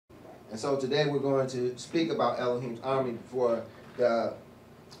And so today we're going to speak about Elohim's army. For the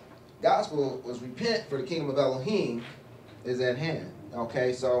gospel was repent, for the kingdom of Elohim is at hand.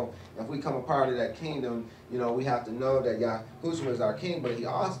 Okay, so if we come a part of that kingdom, you know, we have to know that Yahushua is our king, but he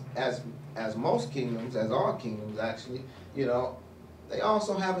also, as most kingdoms, as all kingdoms actually, you know, they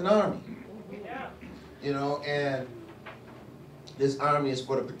also have an army. Yeah. You know, and this army is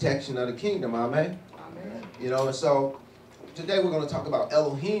for the protection of the kingdom. Amen. Amen. You know, and so today we're going to talk about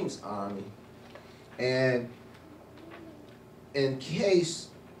Elohim's army. And in case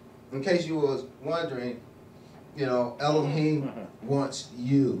you was wondering, you know, Elohim wants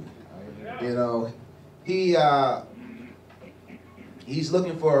you. You know, he's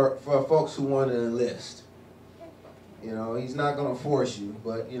looking for folks who want to enlist. You know, he's not going to force you,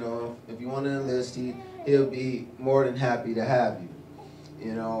 but you know, if you want to enlist, he'll be more than happy to have you.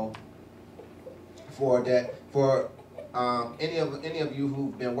 You know, for any of you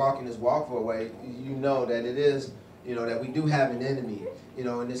who've been walking this walk for a way, you know that it is, you know, that we do have an enemy. You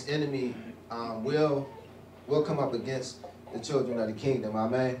know, and this enemy will come up against the children of the kingdom.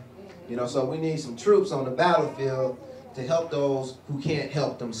 Amen. You know, so we need some troops on the battlefield to help those who can't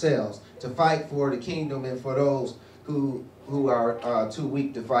help themselves, to fight for the kingdom and for those who are too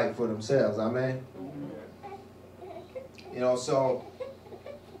weak to fight for themselves. Amen. You know, so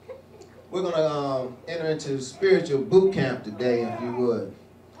we're going to enter into spiritual boot camp today, if you would.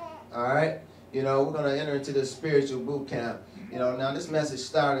 All right? You know, we're going to enter into this spiritual boot camp. You know, now this message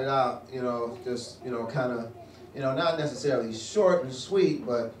started out, you know, just, you know, kind of, you know, not necessarily short and sweet,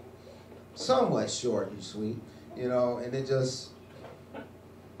 but somewhat short and sweet, you know, and it just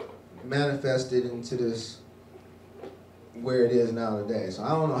manifested into this, where it is now today. So I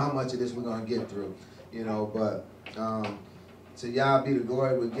don't know how much of this we're going to get through, you know, but to Yah be the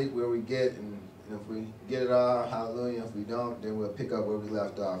glory. We'll get where we get, and if we get it all, hallelujah. If we don't, then we'll pick up where we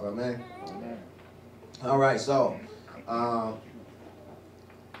left off. Amen? Amen. All right, so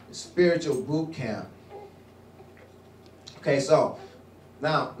spiritual boot camp. Okay, so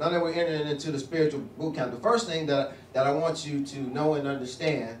now that we're entering into the spiritual boot camp, the first thing that I want you to know and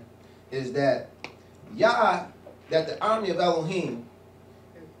understand is that the army of Elohim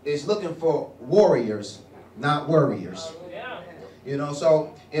is looking for warriors, not worriers. You know,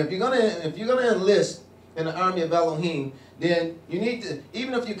 so if you're gonna enlist in the army of Elohim, then you need to,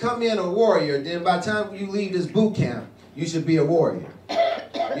 even if you come in a warrior, then by the time you leave this boot camp, you should be a warrior.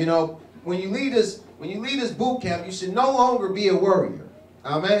 You know, when you leave this boot camp, you should no longer be a warrior.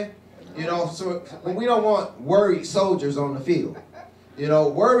 Amen. You know, so we don't want worried soldiers on the field. You know,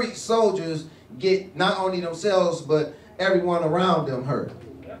 worried soldiers get not only themselves but everyone around them hurt.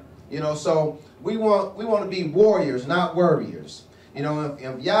 You know, so we want to be warriors, not worriers. You know,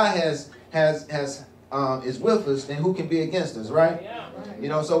 if Yah is with us, then who can be against us, right? Yeah. You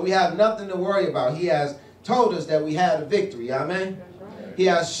know, so we have nothing to worry about. He has told us that we had a victory. Amen. He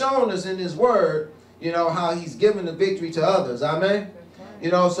has shown us in His Word, you know, how He's given the victory to others. Amen.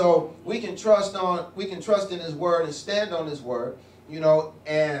 You know, so we can trust in His Word and stand on His Word, you know,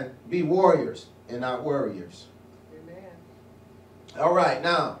 and be warriors and not worriers. Amen. All right,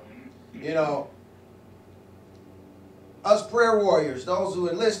 now, you know, us prayer warriors, those who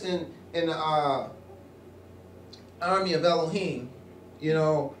enlist in the army of Elohim, you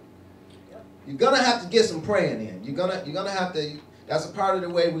know, you're gonna have to get some praying in. You're gonna have to. That's a part of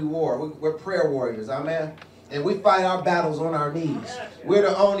the way we war. We're prayer warriors, amen. And we fight our battles on our knees. We're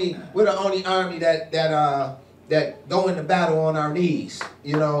the only army that go into battle on our knees.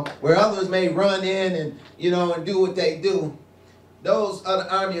 You know, where others may run in and, you know, and do what they do. Those other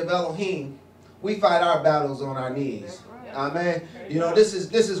army of Elohim, we fight our battles on our knees. Amen. You know, this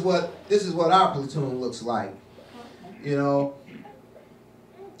is what our platoon looks like. You know,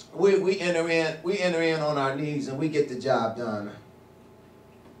 we enter in on our knees and we get the job done.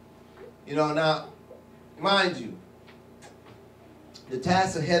 You know, now, mind you, the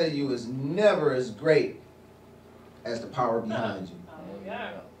task ahead of you is never as great as the power behind you.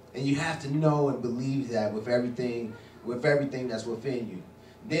 And you have to know and believe that with everything that's within you.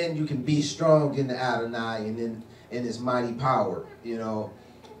 Then you can be strong in the Adonai and in His mighty power. You know,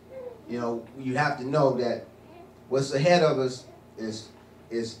 you have to know that what's ahead of us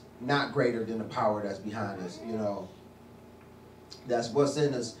is not greater than the power that's behind us. You know, that's what's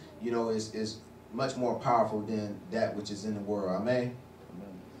in us, you know, is much more powerful than that which is in the world. Amen.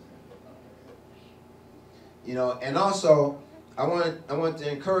 You know, and also I want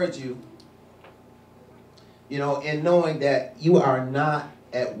to encourage you, you know, in knowing that you are not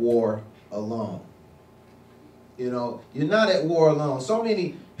at war alone. You know, you're not at war alone. So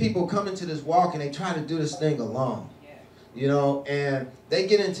many people come into this walk and they try to do this thing alone. you know, and they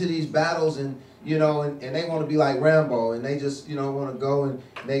get into these battles and, you know, and they want to be like Rambo, and they just, you know, want to go and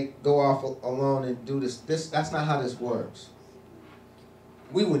they go off alone and do this. That's not how this works.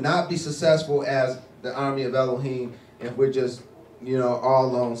 We would not be successful as the army of Elohim if we're just, you know, all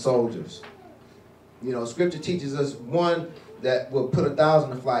lone soldiers. You know, Scripture teaches us, one, that will put 1,000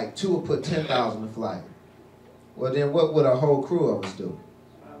 to flight, two will put 10,000 to flight. Well, then what would a whole crew of us do?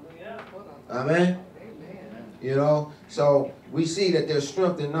 Amen? You know, so we see that there's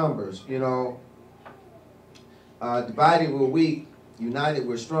strength in numbers, you know. Divided we're weak, united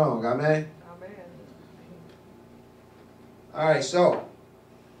we're strong. Amen? Amen. All right, so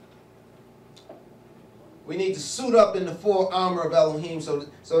we need to suit up in the full armor of Elohim. So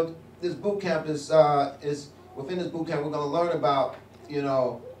this boot camp is within this boot camp we're going to learn about, you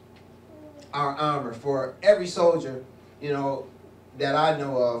know, our armor. For every soldier, you know, that I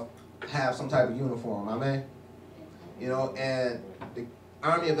know of have some type of uniform. Amen. You know, and the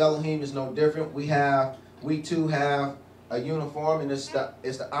army of Elohim is no different. We too have a uniform, and it's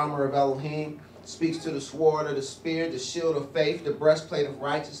the armor of Elohim. It speaks to the sword of the spirit, the shield of faith, the breastplate of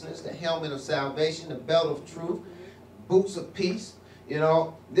righteousness, the helmet of salvation, the belt of truth, boots of peace. You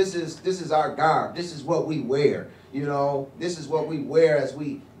know, this is our garb. This is what we wear. You know, this is what we wear as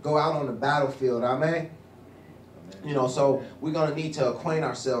we go out on the battlefield. Amen. You know, so we're going to need to acquaint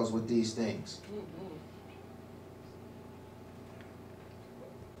ourselves with these things.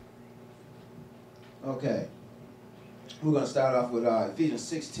 Okay. We're going to start off with Ephesians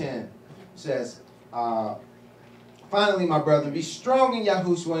 6:10. It says, finally, my brother, be strong in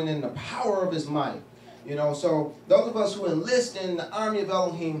Yahushua and in the power of his might. You know, so those of us who enlist in the army of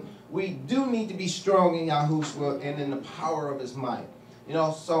Elohim, we do need to be strong in Yahushua and in the power of his might. You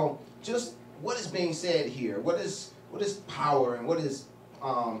know, so just what is being said here? What is power, and what is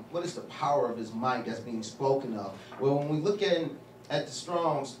the power of his might that's being spoken of? Well, when we look at the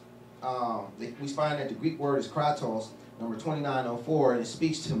Strong's, we find that the Greek word is kratos, number 2904, and it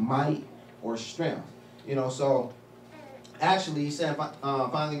speaks to might or strength. You know, so actually he said,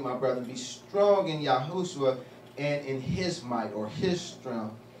 finally, my brother, be strong in Yahushua and in his might or his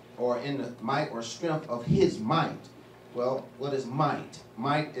strength, or in the might or strength of his might. Well, what is might?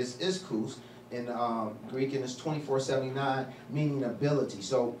 Might is iskus in Greek, and it's 2479, meaning ability.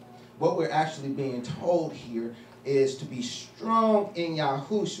 So what we're actually being told here is to be strong in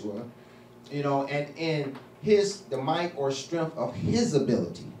Yahushua, you know, and in the might or strength of his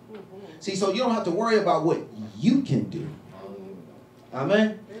ability. See, so you don't have to worry about what you can do.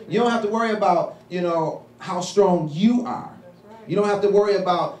 Amen? You don't have to worry about, you know, how strong you are. You don't have to worry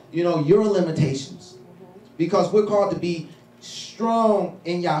about, you know, your limitations. Because we're called to be strong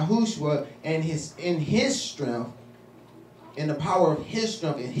in Yahushua and in his strength, in the power of his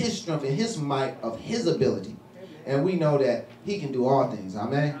strength, in his strength, in his might of his ability. And we know that he can do all things.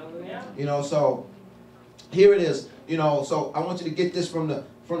 Amen? You know, so here it is. You know, so I want you to get this from the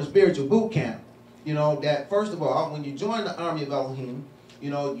spiritual boot camp. You know, that first of all, when you join the army of Elohim, you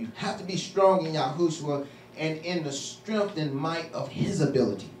know, you have to be strong in Yahushua and in the strength and might of his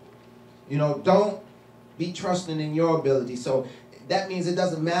ability. You know, don't be trusting in your ability. So that means it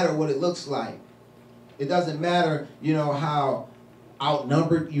doesn't matter what it looks like. It doesn't matter, you know, how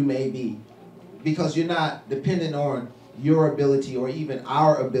outnumbered you may be, because you're not dependent on your ability or even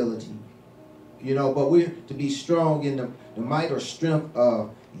our ability. You know, but we're to be strong in the might or strength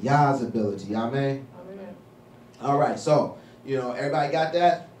of Yah's ability. Amen? Amen. All right, so, you know, everybody got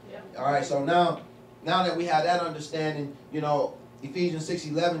that? Yeah. All right, so now that we have that understanding, you know, Ephesians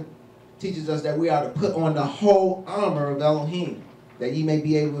 6:11 teaches us that we are to put on the whole armor of Elohim, that ye may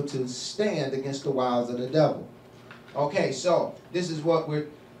be able to stand against the wiles of the devil. Okay, so this is what we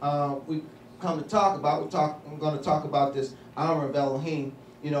come to talk about. I'm going to talk about this armor of Elohim,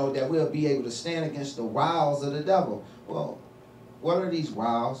 you know, that we'll be able to stand against the wiles of the devil. Well, what are these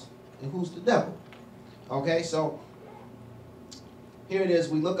wiles, and who's the devil? Okay, so here it is.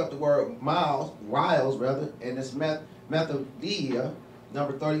 We look up the word wiles, and it's methodia,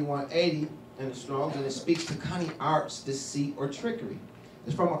 number 3180 in the Strong's, and it speaks to cunning arts, deceit, or trickery.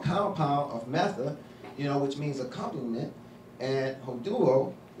 It's from a compound of metha, you know, which means accompaniment, and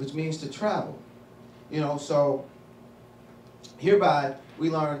hoduo, which means to travel. You know, so hereby we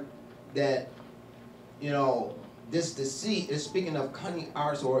learn that, you know, this deceit is speaking of cunning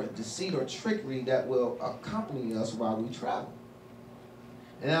arts or deceit or trickery that will accompany us while we travel.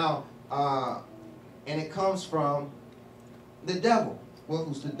 And now, and it comes from the devil. Well,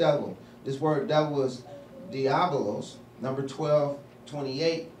 who's the devil? This word devil is diabolos, number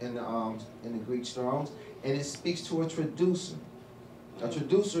 1228 in the Greek Strong's, and it speaks to a traducer. A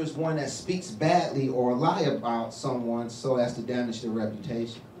traducer is one that speaks badly or lie about someone so as to damage their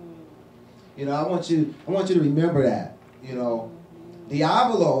reputation. You know, I want you to remember that. You know,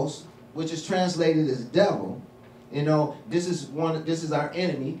 diabolos, which is translated as devil, you know, this is our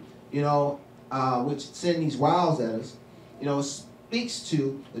enemy, you know, which send these wiles at us. You know, speaks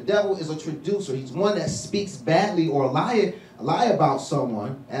to, the devil is a traducer. He's one that speaks badly or lie about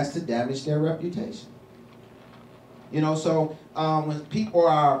someone as to damage their reputation. You know, so when people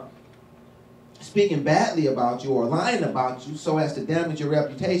are speaking badly about you or lying about you so as to damage your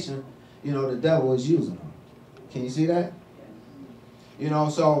reputation, you know, the devil is using them. Can you see that? You know,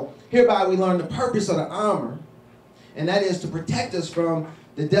 so hereby we learn the purpose of the armor, and that is to protect us from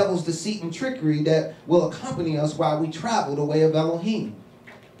the devil's deceit and trickery that will accompany us while we travel the way of Elohim.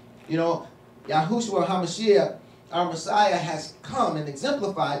 You know, Yahushua HaMashiach, our Messiah, has come and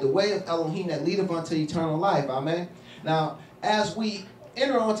exemplified the way of Elohim that leadeth unto eternal life. Amen. Now, as we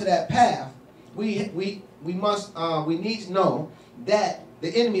enter onto that path, we need to know that the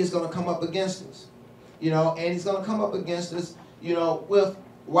enemy is going to come up against us. You know, and he's going to come up against us, you know, with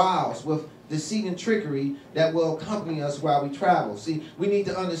wiles, with deceit and trickery that will accompany us while we travel. See, we need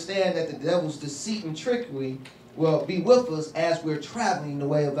to understand that the devil's deceit and trickery will be with us as we're traveling the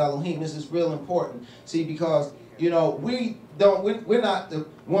way of Elohim. This is real important. See, because, you know, we're not the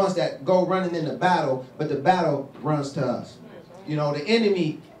ones that go running in the battle, but the battle runs to us. You know, the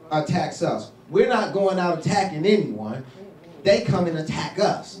enemy attacks us. We're not going out attacking anyone. They come and attack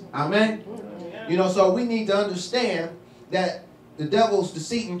us. Amen? You know, so we need to understand that the devil's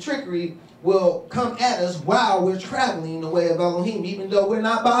deceit and trickery will come at us while we're traveling the way of Elohim, even though we're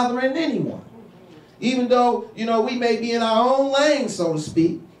not bothering anyone. Even though, you know, we may be in our own lane, so to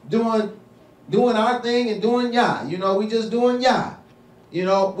speak, doing our thing and doing Yah. You know, we just doing Yah. You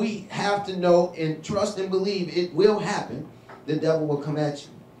know, we have to know and trust and believe it will happen. The devil will come at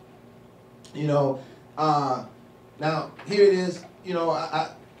you. You know, now here it is. You know, I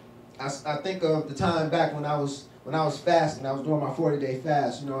think of the time back when I was fasting. I was doing my 40-day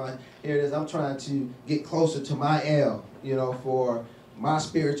fast. You know, here it is. I'm trying to get closer to my El, you know, for my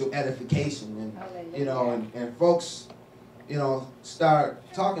spiritual edification. And, you know, and folks, you know, start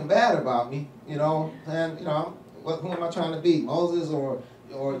talking bad about me, you know, and, you know, who am I trying to be? Moses or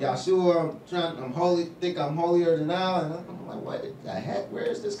Yahshua? I'm holy, think I'm holier than thou. And I'm like, what the heck? Where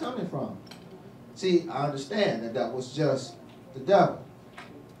is this coming from? See, I understand that was just the devil.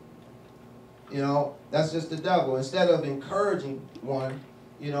 You know, that's just the devil. Instead of encouraging one,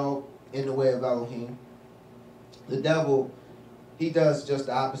 you know, in the way of Elohim, the devil, he does just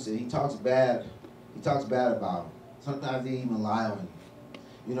the opposite. He talks bad. He talks bad about him. Sometimes he even lie on him.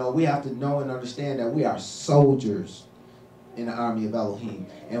 You know, we have to know and understand that we are soldiers in the army of Elohim.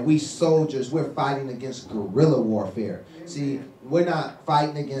 And we soldiers, we're fighting against guerrilla warfare. See, we're not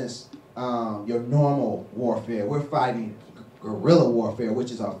fighting against your normal warfare. We're fighting guerrilla warfare,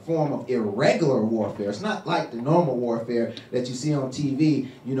 which is a form of irregular warfare. It's not like the normal warfare that you see on TV,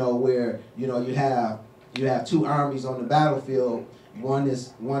 you know, where, you know, you have two armies on the battlefield. One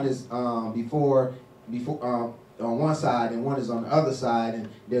is before on one side and one is on the other side, and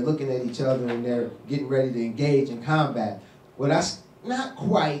they're looking at each other and they're getting ready to engage in combat. Well, that's not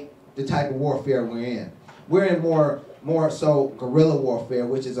quite the type of warfare we're in. We're in more so guerrilla warfare,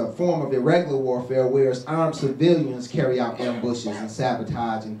 which is a form of irregular warfare, whereas armed civilians carry out ambushes and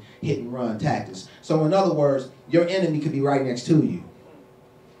sabotage and hit and run tactics. So in other words, your enemy could be right next to you.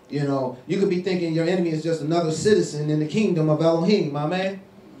 You know, you could be thinking your enemy is just another citizen in the kingdom of Elohim, my man.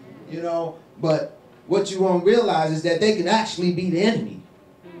 You know, but what you won't realize is that they can actually be the enemy.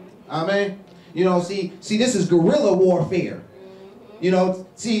 Amen. You know, see, this is guerrilla warfare. You know,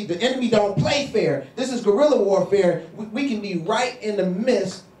 see, the enemy don't play fair. This is guerrilla warfare. We can be right in the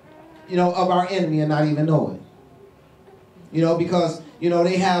midst, you know, of our enemy and not even know it. You know, because, you know,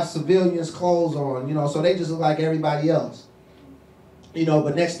 they have civilians' clothes on, you know, so they just look like everybody else. You know,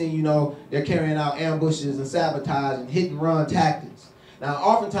 but next thing you know, they're carrying out ambushes and sabotage and hit and run tactics. Now,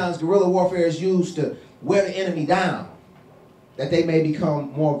 oftentimes, guerrilla warfare is used to wear the enemy down, that they may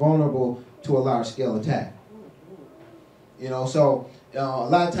become more vulnerable to a large-scale attack. You know, so a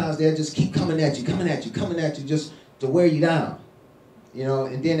lot of times they'll just keep coming at you, just to wear you down. You know,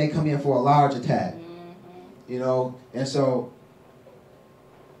 and then they come in for a large attack. You know, and so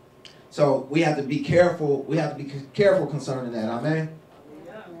we have to be careful. We have to be careful concerning that. Amen.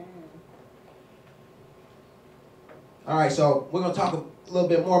 All right, so we're going to talk a little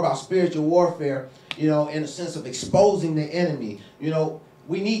bit more about spiritual warfare, you know, in the sense of exposing the enemy. You know,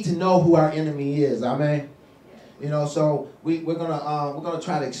 we need to know who our enemy is. Amen. You know, so we're gonna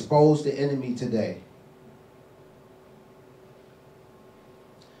try to expose the enemy today.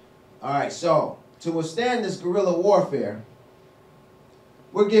 All right, so to withstand this guerrilla warfare,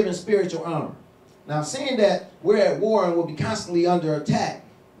 we're given spiritual armor. Now, seeing that we're at war and will be constantly under attack,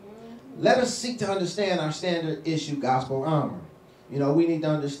 let us seek to understand our standard issue gospel armor. You know, we need to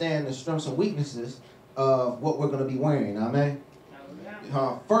understand the strengths and weaknesses of what we're going to be wearing. Amen.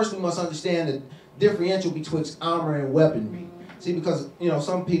 First, we must understand the differential betwixt armor and weaponry. See, because, you know,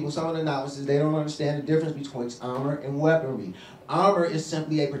 some people, some of the novices, they don't understand the difference betwixt armor and weaponry. Armor is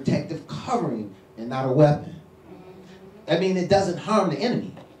simply a protective covering and not a weapon. I mean, it doesn't harm the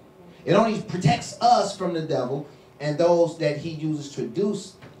enemy. It only protects us from the devil and those that he uses to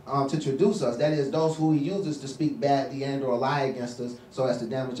traduce us. That is, those who he uses to speak badly and or lie against us so as to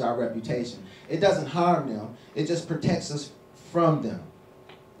damage our reputation. It doesn't harm them. It just protects us from them.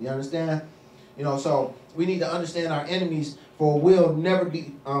 You understand? You know, so we need to understand our enemies, for we'll never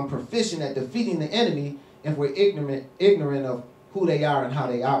be proficient at defeating the enemy if we're ignorant of who they are and how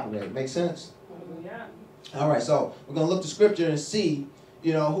they operate. Make sense? Yeah. All right, so we're going to look to Scripture and see,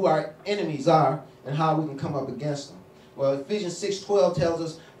 you know, who our enemies are and how we can come up against them. Well, Ephesians 6:12 tells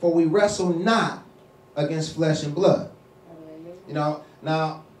us, for we wrestle not against flesh and blood. You know,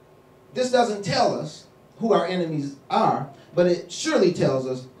 now, this doesn't tell us who our enemies are, but it surely tells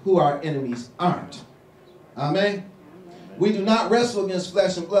us who our enemies aren't. Amen? We do not wrestle against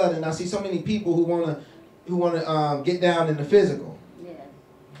flesh and blood, and I see so many people who want to get down in the physical. Yeah.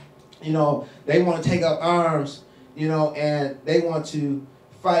 You know, they want to take up arms, you know, and they want to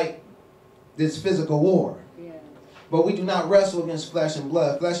fight this physical war. Yeah. But we do not wrestle against flesh and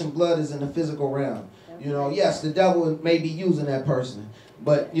blood. Flesh and blood is in the physical realm. You know, yes, the devil may be using that person,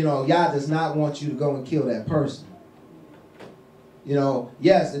 but, you know, Yah does not want you to go and kill that person. You know,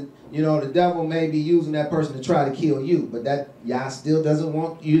 yes, you know, the devil may be using that person to try to kill you, but that Yah still doesn't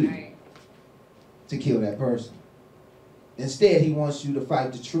want you to kill that person. Instead, he wants you to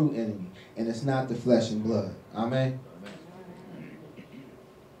fight the true enemy, and it's not the flesh and blood. Amen?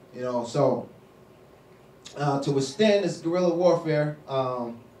 You know, so to withstand this guerrilla warfare,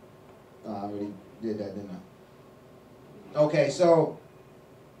 I already did that, didn't I? Okay, so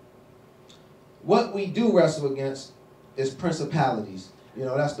what we do wrestle against is principalities. You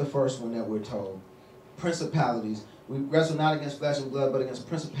know, that's the first one that we're told. Principalities. We wrestle not against flesh and blood, but against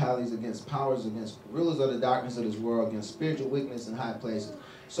principalities, against powers, against rulers of the darkness of this world, against spiritual weakness in high places.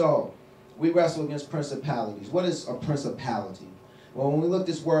 So, we wrestle against principalities. What is a principality? Well, when we look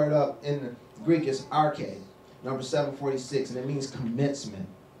this word up in the Greek, it's arche, number 746, and it means commencement.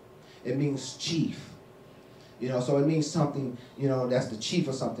 It means chief. You know, so it means something, you know, that's the chief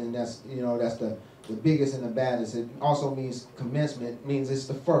of something, that's, you know, that's the biggest and the baddest. It also means commencement, means it's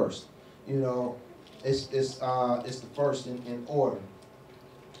the first. You know, it's the first in order.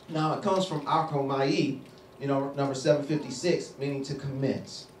 Now, it comes from archomai, you know, number 756, meaning to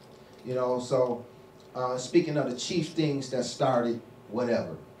commence. You know, so speaking of the chief things that started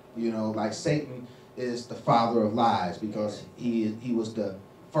whatever, you know, like Satan is the father of lies because he was the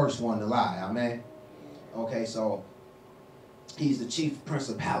first one to lie. Amen? Okay, so he's the chief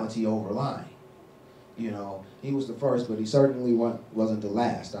principality over lying. You know, he was the first, but he certainly wasn't the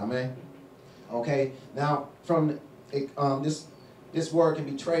last. Amen? Okay, now from this word can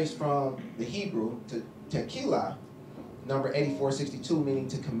be traced from the Hebrew to tekilah, number 8462, meaning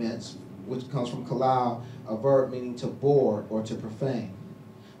to commence, which comes from kalal, a verb meaning to bore or to profane.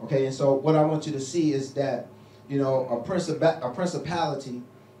 Okay, and so what I want you to see is that, you know, a principality,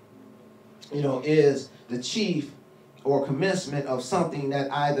 you know, is the chief or commencement of something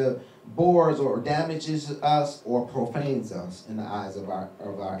that either bores or damages us or profanes us in the eyes of our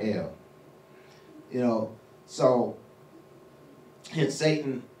El. You know, so hence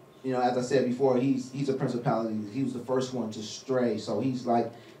Satan, you know, as I said before, he's a principality. He was the first one to stray. So he's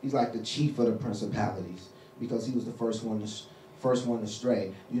like the chief of the principalities because he was the first one to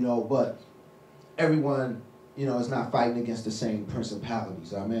stray. You know, but everyone, you know, is not fighting against the same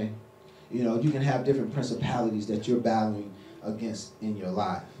principalities. Amen. You know, you can have different principalities that you're battling against in your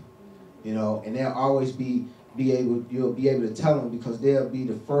life. You know, and they'll always you'll be able to tell them because they'll be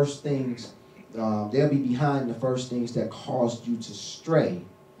the first things. They'll be behind the first things that caused you to stray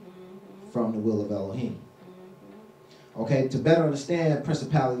from the will of Elohim. Okay, to better understand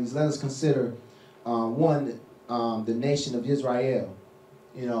principalities, let us consider the nation of Israel.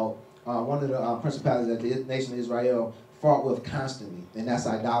 You know, one of the principalities that the nation of Israel fought with constantly, and that's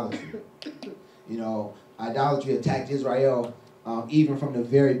idolatry. You know, idolatry attacked Israel even from the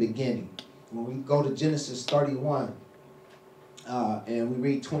very beginning. When we go to Genesis 31 and we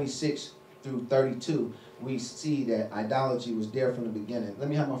read 26 through 32, we see that idolatry was there from the beginning. Let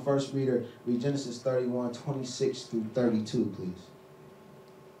me have my first reader read Genesis 31, 26 through 32, please.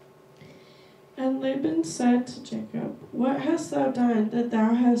 And Laban said to Jacob, What hast thou done, that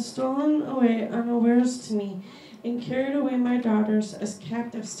thou hast stolen away unawares to me, and carried away my daughters as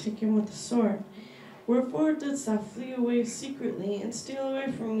captives taken with the sword? Wherefore didst thou flee away secretly, and steal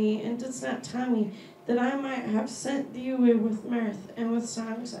away from me, and didst not tell me, that I might have sent thee away with mirth, and with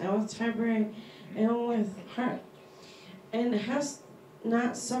songs, and with tabret, and with harp? And hast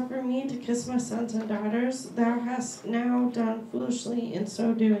not suffered me to kiss my sons and daughters? Thou hast now done foolishly in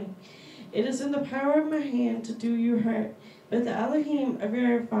so doing. It is in the power of my hand to do you hurt. But the Elohim of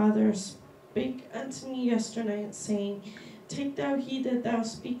your fathers spake unto me yesternight, saying, Take thou heed that thou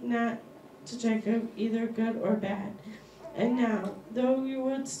speak not to Jacob either good or bad. And now, though you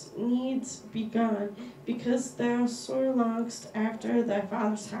wouldst needs be gone, because thou sore longest after thy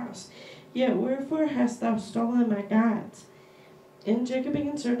father's house, yet wherefore hast thou stolen my gods? And Jacob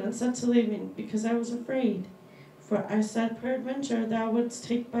answered and said to Laban, Because I was afraid. For I said, Peradventure thou wouldst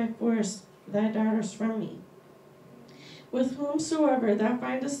take by force thy daughters from me. With whomsoever thou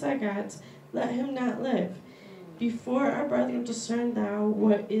findest thy gods, let him not live. Before our brethren discern thou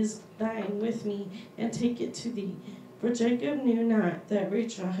what is thine with me, and take it to thee. For Jacob knew not that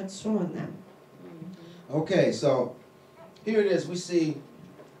Rachel had stolen them. Okay, so here it is. We see,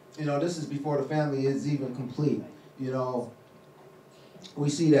 this is before the family is even complete. We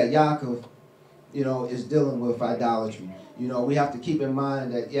see that Yaakov, is dealing with idolatry. We have to keep in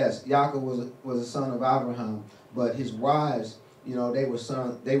mind that, yes, Yaakov was a son of Abraham, but his wives,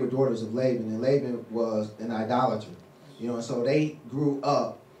 they were daughters of Laban, and Laban was an idolater. And so they grew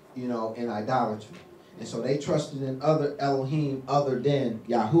up, in idolatry. And so they trusted in other Elohim other than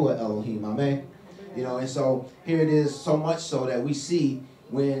Yahuwah Elohim, amen? And so here it is, so much so that we see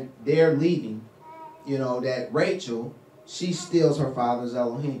when they're leaving, that Rachel, she steals her father's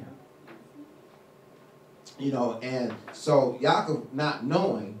Elohim. And so Yaakov, not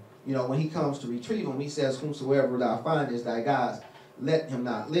knowing, when he comes to retrieve him, he says, Whomsoever thou findest thy gods, let him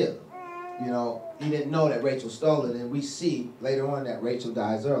not live. He didn't know that Rachel stole it, and we see later on that Rachel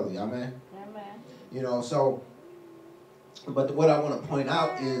dies early, amen? But what I want to point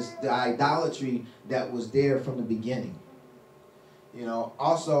out is the idolatry that was there from the beginning.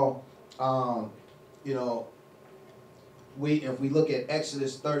 Also, if we look at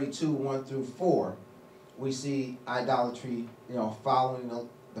Exodus 32, 1 through 4, we see idolatry, following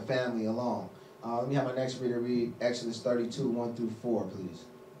the family along. Let me have my next reader read Exodus 32, 1 through 4, please.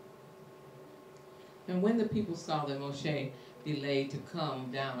 And when the people saw that Moshe delayed to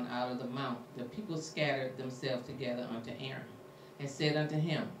come down out of the mount, the people scattered themselves together unto Aaron, and said unto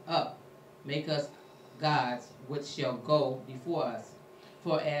him, Up, make us gods which shall go before us.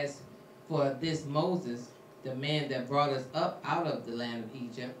 For as for this Moses, the man that brought us up out of the land of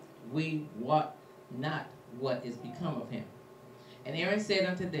Egypt, we wot not what is become of him. And Aaron said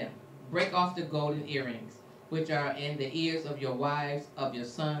unto them, Break off the golden earrings, which are in the ears of your wives, of your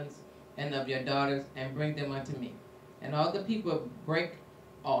sons, and of your daughters, and bring them unto me. And all the people brake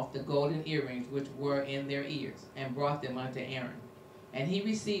off the golden earrings which were in their ears, and brought them unto Aaron. And he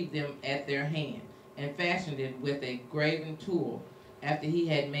received them at their hand, and fashioned it with a graven tool, after he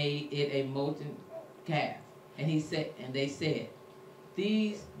had made it a molten calf. And they said,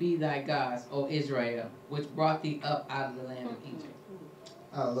 These be thy gods, O Israel, which brought thee up out of the land of Egypt.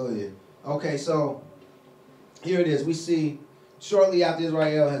 Hallelujah. Okay, so here it is. We see shortly after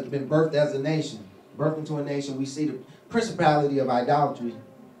Israel has been birthed as a nation, birthed into a nation, we see the principality of idolatry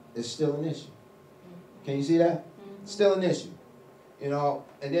is still an issue. Can you see that? Still an issue. And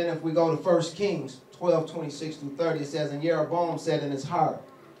then if we go to 1 Kings 12, 26 through 30, it says, And Jeroboam said in his heart,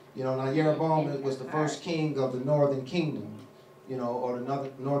 now Jeroboam was the first king of the northern kingdom, or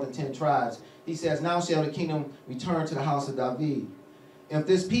the northern 10 tribes. He says, Now shall the kingdom return to the house of David. If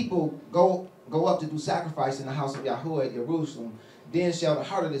this people go up to do sacrifice in the house of Yahuwah at Jerusalem, then shall the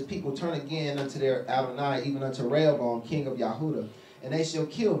heart of this people turn again unto their Adonai, even unto Rehoboam, king of Yahudah, and they shall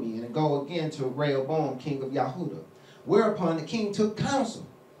kill me, and go again to Rehoboam, king of Yahudah. Whereupon the king took counsel,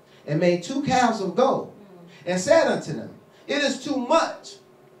 and made 2 calves of gold, and said unto them, It is too much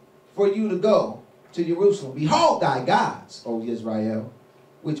for you to go to Jerusalem. Behold thy gods, O Israel,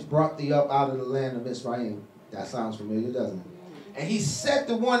 which brought thee up out of the land of Israel. That sounds familiar, doesn't it? And he set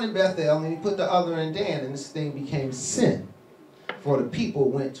the one in Bethel, and he put the other in Dan, and this thing became sin. For the people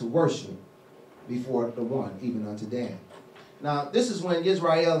went to worship before the one, even unto Dan. Now, this is when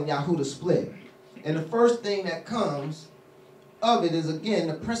Israel and Yahudah split. And the first thing that comes of it is, again,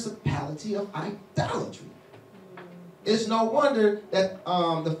 the principality of idolatry. It's no wonder that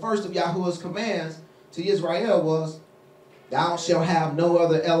the first of Yahuwah's commands to Israel was, Thou shalt have no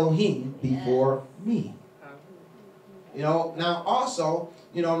other Elohim before me. Now also,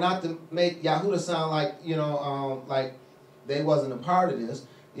 you know, not to make Yahudah sound like, you know, like they wasn't a part of this.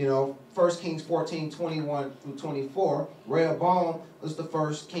 You know, 1 Kings 14:21 through 24, Rehoboam was the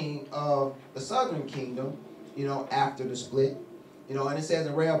first king of the southern kingdom, you know, after the split. You know, and it says,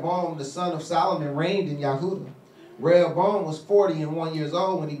 and Rehoboam, the son of Solomon, reigned in Yahudah. Rehoboam was 41 years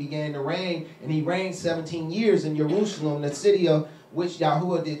old when he began to reign, and he reigned 17 years in Jerusalem, the city of which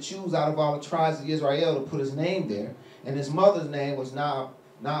Yahudah did choose out of all the tribes of Israel to put his name there. And his mother's name was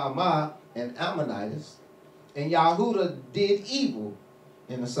Naamah, an Ammonitess. And Yahudah did evil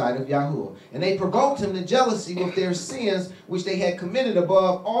in the sight of Yahudah. And they provoked him to jealousy with their sins, which they had committed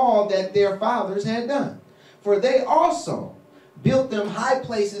above all that their fathers had done. For they also built them high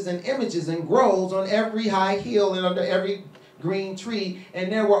places and images and groves on every high hill and under every green tree.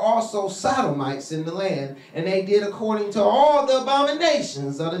 And there were also Sodomites in the land. And they did according to all the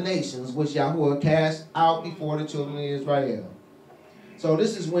abominations of the nations which Yahudah cast out before the children of Israel. So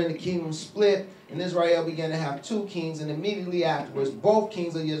this is when the kingdom split, and Israel began to have two kings, and immediately afterwards, both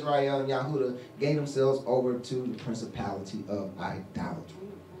kings of Israel and Yahudah gave themselves over to the principality of idolatry.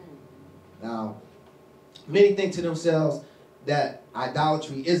 Now, many think to themselves that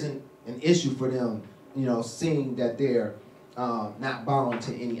idolatry isn't an issue for them, you know, seeing that they're not bound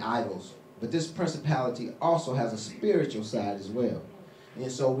to any idols. But this principality also has a spiritual side as well. And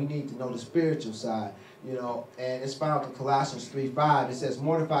so we need to know the spiritual side. You know, and it's found in Colossians 3:5. It says,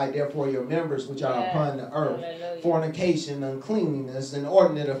 mortify therefore your members which are upon the earth, fornication, uncleanliness,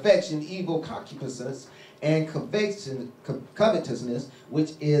 inordinate affection, evil concupiscence, and covetousness,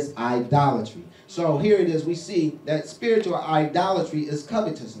 which is idolatry. So here it is, we see that spiritual idolatry is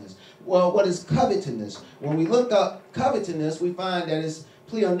covetousness. Well, what is covetousness? When we look up covetousness, we find that it's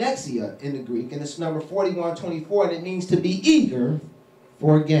pleonexia in the Greek, and it's number 4124, and it means to be eager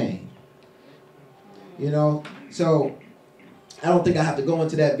for gain. You know, so I don't think I have to go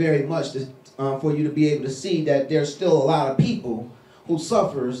into that very much to, for you to be able to see that there's still a lot of people who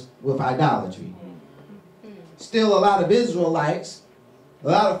suffers with idolatry. Still a lot of Israelites, a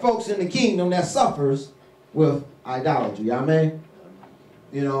lot of folks in the kingdom that suffers with idolatry. Amen.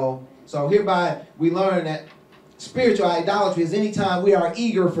 You know, so hereby we learn that spiritual idolatry is anytime we are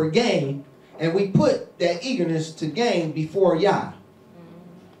eager for gain and we put that eagerness to gain before Yah.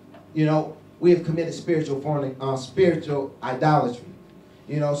 You know, we have committed spiritual idolatry.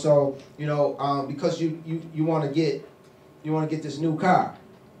 You know, so you know, because you want to get this new car.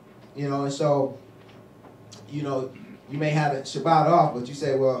 You know, and so you know, you may have a Shabbat off, but you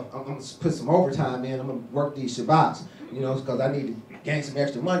say, well, I'm gonna put some overtime in. I'm gonna work these Shabbats. You know, because I need to gain some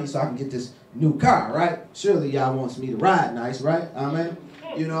extra money so I can get this new car, right? Surely y'all wants me to ride nice, right? Amen.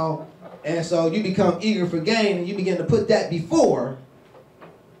 You know, and so you become eager for gain, and you begin to put that before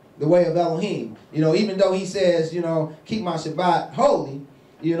the way of Elohim. You know, even though he says, you know, keep my Shabbat holy,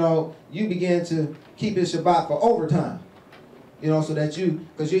 you know, you begin to keep his Shabbat for overtime. You know, so that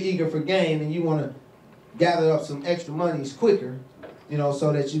because you're eager for gain and you want to gather up some extra monies quicker, you know,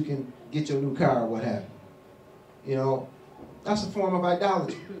 so that you can get your new car or what have you. You know, that's a form of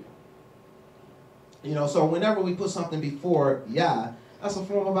idolatry. You know, so whenever we put something before Yah, that's a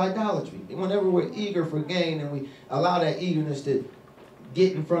form of idolatry. And whenever we're eager for gain and we allow that eagerness to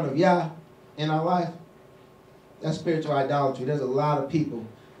get in front of Yah in our life, that's spiritual idolatry. There's a lot of people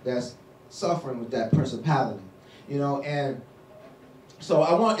that's suffering with that principality, you know, and so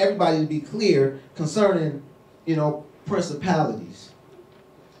I want everybody to be clear concerning, you know, principalities,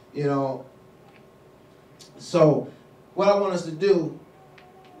 you know. So what I want us to do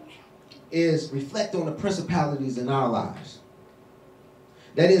is reflect on the principalities in our lives.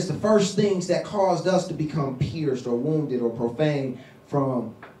 That is the first things that caused us to become pierced or wounded or profaned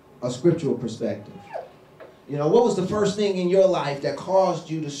from a scriptural perspective. You know, what was the first thing in your life that caused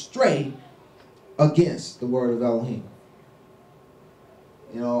you to stray against the word of Elohim?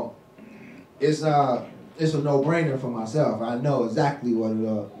 You know, it's a no-brainer for myself. I know exactly what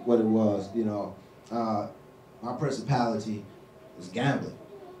it was. You know, my principality was gambling.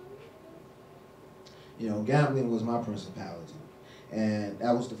 You know, gambling was my principality, and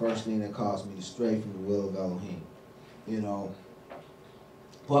that was the first thing that caused me to stray from the will of Elohim. You know.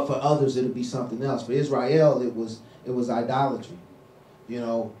 But for others, it'll be something else. For Israel, it was idolatry, you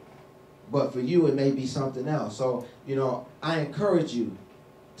know. But for you, it may be something else. So, you know, I encourage you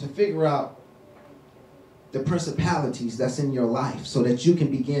to figure out the principalities that's in your life so that you can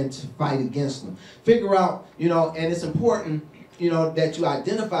begin to fight against them. Figure out, you know, and it's important, you know, that you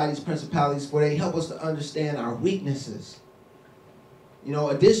identify these principalities for they help us to understand our weaknesses. You know,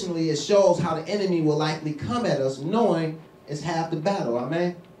 additionally, it shows how the enemy will likely come at us knowing it's half the battle,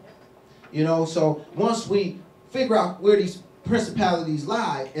 amen? You know, so once we figure out where these principalities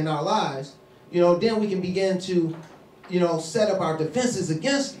lie in our lives, then we can begin to, set up our defenses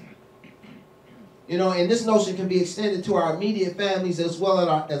against them. And this notion can be extended to our immediate families as well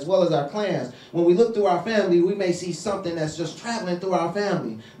as our clans. When we look through our family, we may see something that's just traveling through our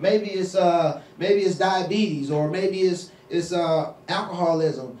family. Maybe it's diabetes, or maybe it's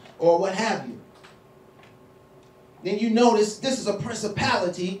alcoholism, or what have you. Then you notice this is a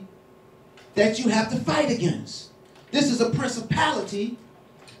principality that you have to fight against. This is a principality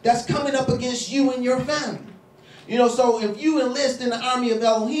that's coming up against you and your family. So if you enlist in the army of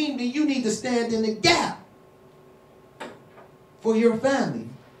Elohim, then you need to stand in the gap for your family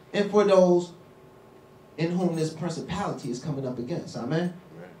and for those in whom this principality is coming up against. Amen?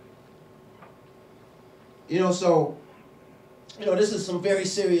 So, this is some very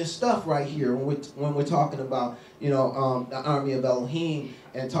serious stuff right here when we're talking about, the army of Elohim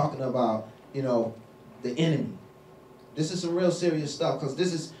and talking about, the enemy. This is some real serious stuff, because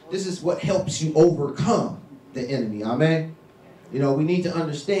this is what helps you overcome the enemy. Amen? We need to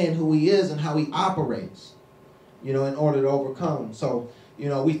understand who he is and how he operates, in order to overcome him. So,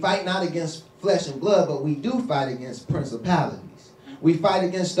 we fight not against flesh and blood, but we do fight against principalities. We fight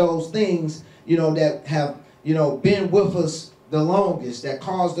against those things, that have, been with us the longest, that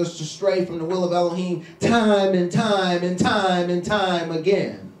caused us to stray from the will of Elohim time and time and time and time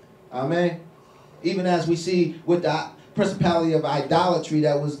again. Amen? Even as we see with the principality of idolatry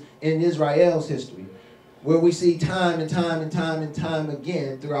that was in Israel's history, where we see time and time and time and time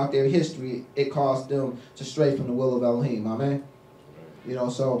again throughout their history, it caused them to stray from the will of Elohim. Amen?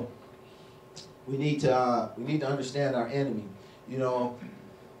 So we need to understand our enemy.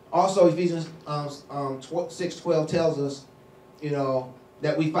 Also Ephesians 6:12 tells us,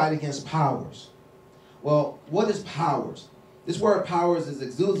 that we fight against powers. Well, what is powers? This word powers is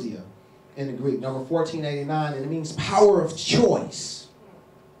exousia in the Greek, number 1489, and it means power of choice.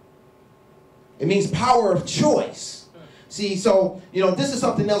 It means power of choice. See, so, this is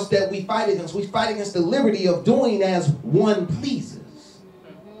something else that we fight against. We fight against the liberty of doing as one pleases.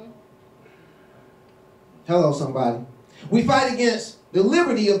 Hello, somebody. We fight against the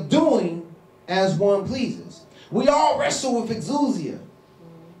liberty of doing as one pleases. We all wrestle with exousia.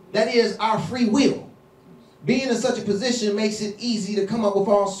 That is our free will. Being in such a position makes it easy to come up with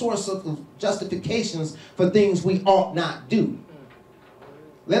all sorts of justifications for things we ought not do.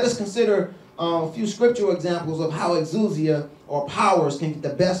 Let us consider a few scriptural examples of how exousia or powers can get the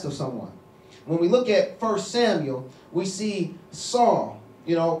best of someone. When we look at 1 Samuel, we see Saul.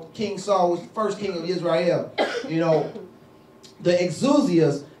 King Saul was the first king of Israel. The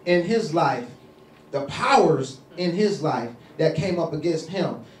exousias in his life, the powers in his life that came up against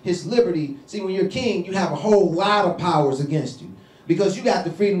him. His liberty. See, when you're king, you have a whole lot of powers against you, because you got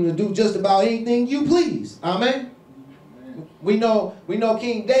the freedom to do just about anything you please. Amen? We know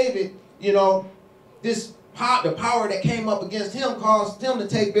King David, the power that came up against him caused him to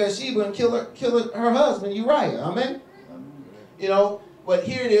take Bathsheba and kill her husband, Uriah. Amen? But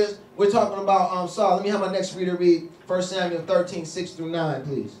here it is. We're talking about Saul. Let me have my next reader read 1 Samuel 13:6-9,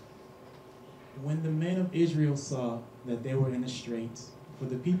 please. When the men of Israel saw that they were in the straits, for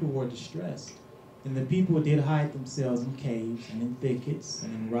the people were distressed, then the people did hide themselves in caves and in thickets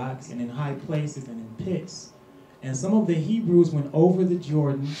and in rocks and in high places and in pits. And some of the Hebrews went over the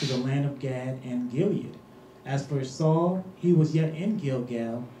Jordan to the land of Gad and Gilead. As for Saul, he was yet in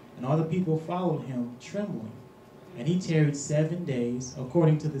Gilgal, and all the people followed him, trembling. And he tarried 7 days,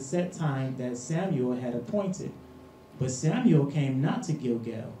 according to the set time that Samuel had appointed. But Samuel came not to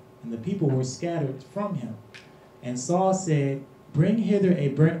Gilgal, and the people were scattered from him. And Saul said, Bring hither a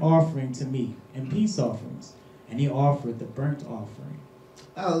burnt offering to me, and peace offerings. And he offered the burnt offering.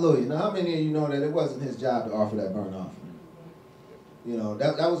 Hallelujah. Now, how many of you know that it wasn't his job to offer that burnt offering?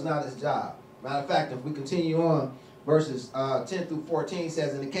 That was not his job. Matter of fact, if we continue on, verses 10-14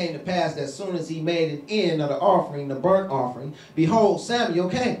 says, And it came to pass that as soon as he made an end of the offering, the burnt offering, behold, Samuel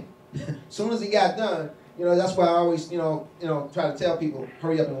came. As soon as he got done, that's why I always, try to tell people,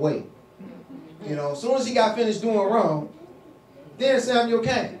 hurry up and wait. As soon as he got finished doing wrong, then Samuel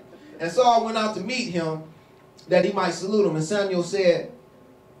came. And Saul went out to meet him that he might salute him. And Samuel said,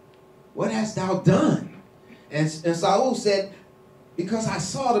 What hast thou done? And Saul said, Because I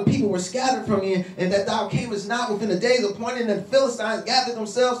saw the people were scattered from me, and that thou camest not within the days appointed, and the Philistines gathered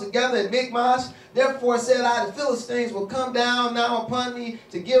themselves together at Michmash. Therefore said I, the Philistines will come down now upon me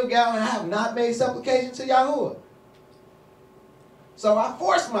to Gilgal, and I have not made supplication to Yahuwah. So I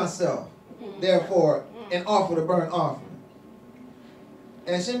forced myself, therefore, and offered a burnt offering.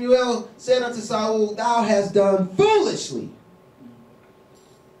 And Shemuel said unto Saul, Thou hast done foolishly.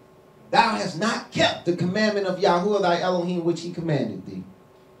 thou hast not kept the commandment of Yahuwah thy Elohim which he commanded thee.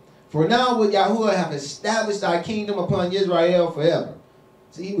 For now will Yahuwah have established thy kingdom upon Israel forever.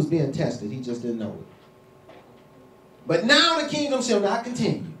 See, he was being tested. He just didn't know it. But now the kingdom shall not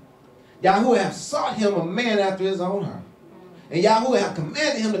continue. Yahuwah hath sought him a man after his own heart. And Yahuwah hath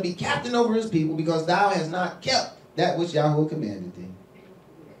commanded him to be captain over his people, because thou hast not kept that which Yahuwah commanded thee.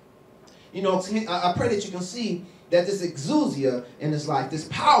 You know, I pray that you can see that this exousia in his life, this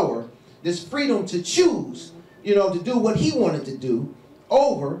power, this freedom to choose, you know, to do what he wanted to do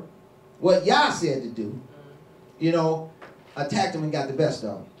over what Yah said to do, you know, attacked him and got the best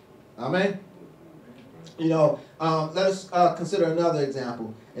of him. Amen? You know, let us consider another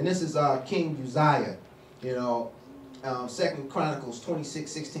example. And this is King Uzziah. You know, 2 Chronicles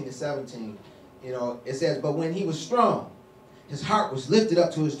 26, 16 and 17. You know, it says, but when he was strong, his heart was lifted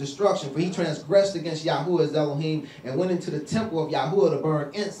up to his destruction, for he transgressed against Yahuwah his Elohim and went into the temple of Yahuwah to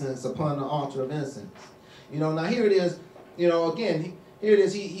burn incense upon the altar of incense. You know, now here it is, you know, again, here it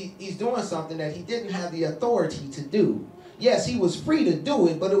is, he's doing something that he didn't have the authority to do. Yes, he was free to do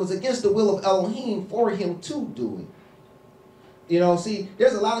it, but it was against the will of Elohim for him to do it. You know, see,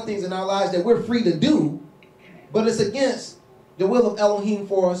 there's a lot of things in our lives that we're free to do, but it's against the will of Elohim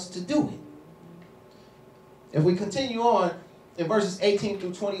for us to do it. If we continue on, in verses 18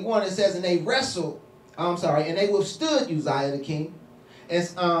 through 21, it says, and they withstood Uzziah the king, and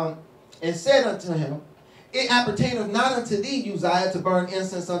said unto him, it appertaineth not unto thee, Uzziah, to burn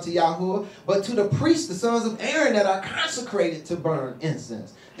incense unto Yahuwah, but to the priests, the sons of Aaron, that are consecrated to burn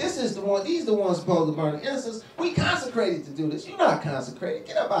incense. These are the ones supposed to burn incense. We consecrated to do this. You're not consecrated.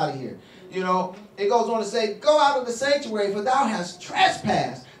 Get up out of here. You know, it goes on to say, go out of the sanctuary, for thou hast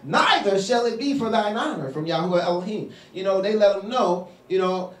trespassed. Neither shall it be for thine honor from Yahuwah Elohim. You know, they let them know, you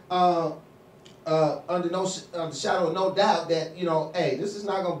know, under the shadow of no doubt that, you know, hey, this is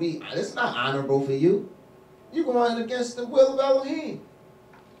not honorable for you. You're going against the will of Elohim.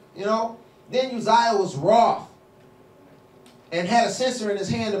 You know, then Uzziah was wroth and had a censer in his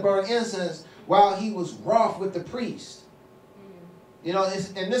hand to burn incense while he was wroth with the priest. You know,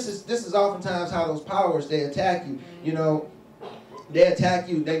 and this is oftentimes how those powers, they attack you. You know, they attack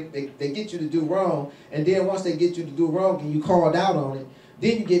you, they get you to do wrong, and then once they get you to do wrong and you called out on it,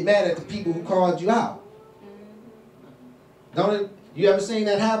 then you get mad at the people who called you out. Don't it? You ever seen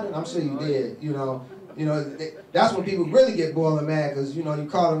that happen? I'm sure you did. You know, that's when people really get boiling mad, because you know you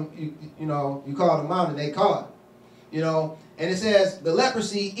call them, you call them out and they caught. You know, and it says the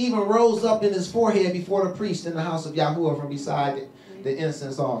leprosy even rose up in his forehead before the priest in the house of Yahuwah from beside the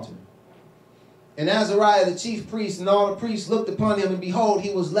incense altar. And Azariah the chief priest and all the priests looked upon him, and behold,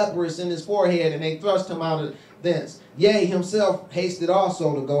 he was leprous in his forehead, and they thrust him out of thence. Yea, himself hasted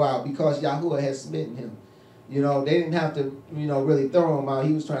also to go out, because Yahuwah had smitten him. You know, they didn't have to, really throw him out.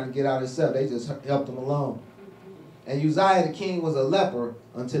 He was trying to get out himself. They just helped him along. And Uzziah the king was a leper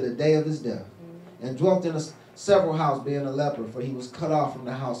until the day of his death, and dwelt in several houses, being a leper, for he was cut off from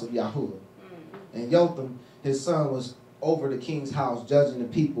the house of Yahuwah. And Jotham, his son, was over the king's house, judging the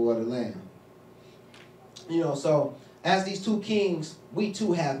people of the land. You know, so as these two kings, we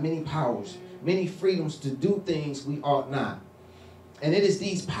too have many powers, many freedoms to do things we ought not. And it is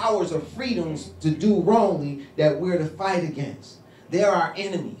these powers or freedoms to do wrongly that we're to fight against. They're our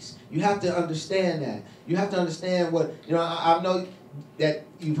enemies. You have to understand that. You have to understand what, I know that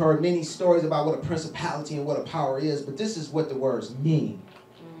you've heard many stories about what a principality and what a power is, but this is what the words mean.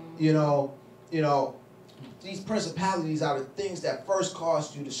 You know, these principalities are the things that first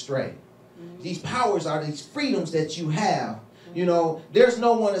caused you to stray. These powers are these freedoms that you have. You know, there's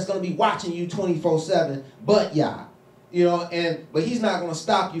no one that's going to be watching you 24/7 but Yah. You know, but he's not going to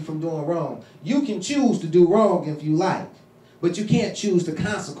stop you from doing wrong. You can choose to do wrong if you like, but you can't choose the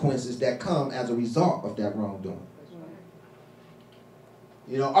consequences that come as a result of that wrongdoing.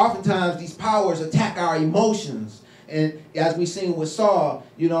 You know, oftentimes these powers attack our emotions. And as we've seen with Saul,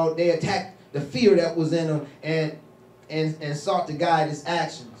 they attacked the fear that was in him and sought to guide his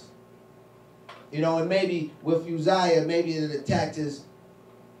actions. And maybe with Uzziah, maybe it attacked his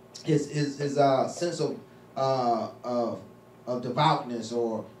sense of devoutness,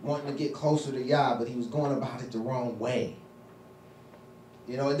 or wanting to get closer to Yah, but he was going about it the wrong way.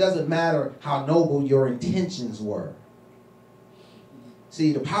 It doesn't matter how noble your intentions were.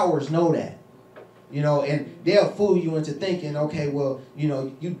 See, the powers know that. And they'll fool you into thinking, okay, well,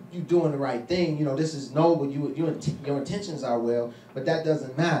 you doing the right thing. This is noble. Your intentions are well, but that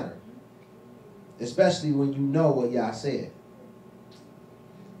doesn't matter. Especially when you know what Yah said.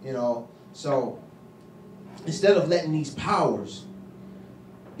 So instead of letting these powers,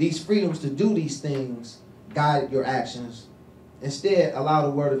 these freedoms to do these things guide your actions, Instead, allow the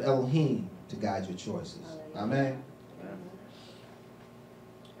word of Elohim to guide your choices. Amen.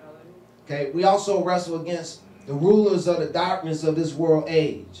 Okay, we also wrestle against the rulers of the darkness of this world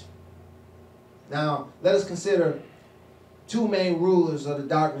age. Now, let us consider two main rulers of the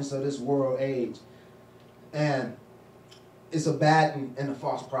darkness of this world age. And it's Abaddon and the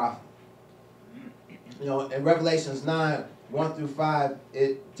false prophet. You know, in Revelations 9, 1 through 5,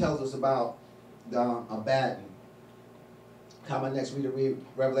 it tells us about Abaddon. Come on, next read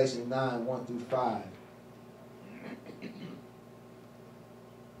Revelation 9, 1 through 5.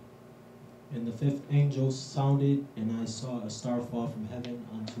 And the fifth angel sounded, and I saw a star fall from heaven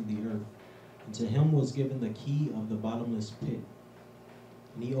unto the earth. And to him was given the key of the bottomless pit.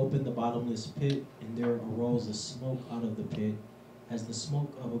 And he opened the bottomless pit, and there arose a smoke out of the pit, as the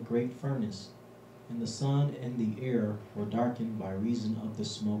smoke of a great furnace. And the sun and the air were darkened by reason of the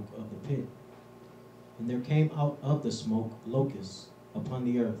smoke of the pit. And there came out of the smoke locusts upon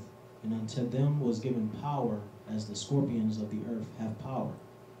the earth, and unto them was given power, as the scorpions of the earth have power.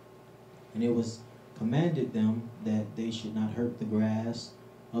 And it was commanded them that they should not hurt the grass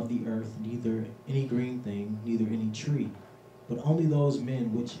of the earth, neither any green thing, neither any tree, but only those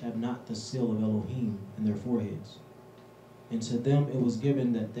men which have not the seal of Elohim in their foreheads. And to them it was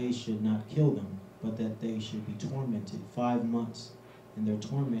given that they should not kill them, but that they should be tormented 5 months. And their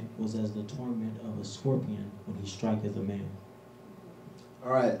torment was as the torment of a scorpion when he striketh a man.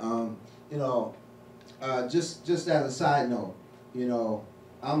 All right, you know, just as a side note, you know,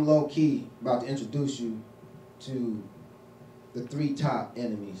 I'm low-key about to introduce you to the 3 top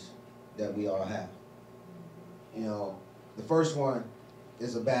enemies that we all have. You know, the first one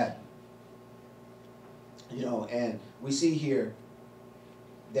is Abaddon. You know, and we see here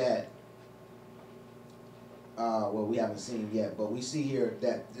that, well, we haven't seen yet, but we see here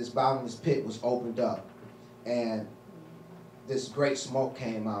that this bottomless pit was opened up, and this great smoke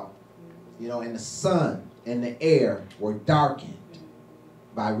came out, you know, and the sun and the air were darkened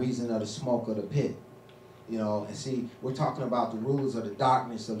by reason of the smoke of the pit. You know, and see, we're talking about the rulers of the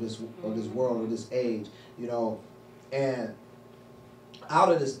darkness of this world, of this age, you know, and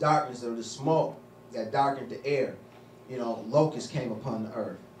out of this darkness, of the smoke that darkened the air, you know, locusts came upon the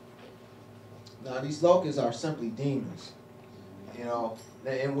earth. Now, these locusts are simply demons, you know,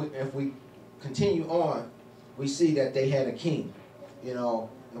 and if we continue on, we see that they had a king, you know.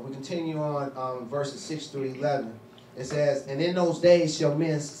 If we continue on verses 6 through 11, it says, and in those days shall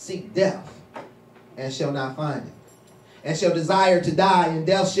men seek death, and shall not find it, and shall desire to die, and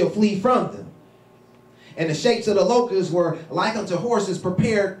death shall flee from them. And the shapes of the locusts were like unto horses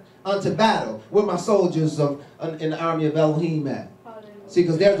prepared unto battle, with my soldiers in the army of Elohim at. See,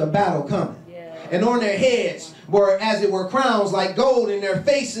 because there's a battle coming. And on their heads were, as it were, crowns like gold, and their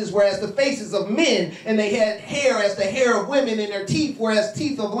faces were as the faces of men, and they had hair as the hair of women, and their teeth were as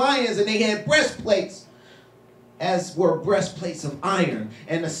teeth of lions, and they had breastplates as were breastplates of iron,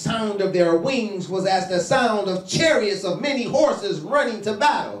 and the sound of their wings was as the sound of chariots of many horses running to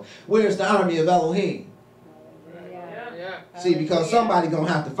battle. Where's the army of Elohim? See, because somebody gonna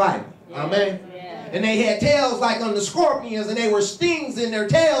have to fight them. Amen. And they had tails like unto scorpions, and they were stings in their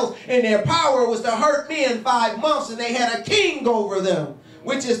tails, and their power was to hurt men 5 months, and they had a king over them,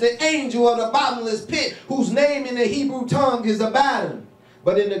 which is the angel of the bottomless pit, whose name in the Hebrew tongue is Abaddon,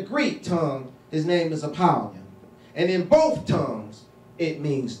 but in the Greek tongue his name is Apollyon. And in both tongues it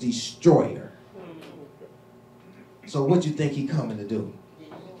means destroyer. So what you think he coming to do?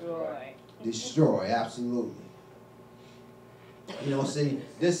 Destroy, absolutely. You know, see,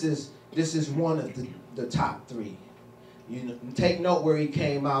 this is one of the top 3. You know, take note where he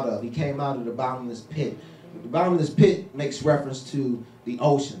came out of. He came out of the bottomless pit. The bottomless pit makes reference to the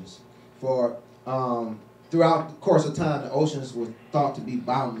oceans. For throughout the course of time, the oceans were thought to be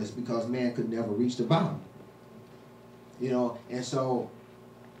bottomless because man could never reach the bottom. You know, and so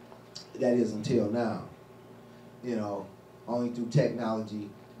that is until now. You know, only through technology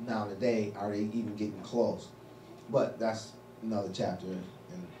now today are they even getting close. But that's another chapter in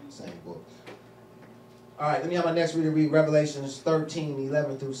the same book. All right, let me have my next reader read Revelations 13,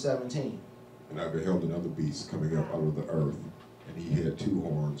 11 through 17. And I beheld another beast coming up out of the earth, and he had 2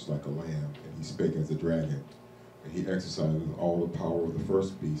 horns like a lamb, and he spake as a dragon. And he exercised all the power of the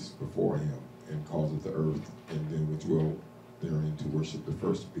first beast before him, and causeth the earth and them which dwell therein to worship the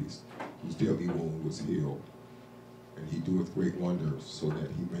first beast, whose deadly wound was healed. And he doeth great wonders, so that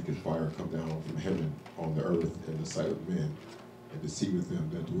he maketh fire come down from heaven on the earth in the sight of men, and deceiveth them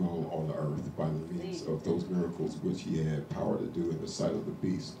that dwell on the earth by the means of those miracles which he had power to do in the sight of the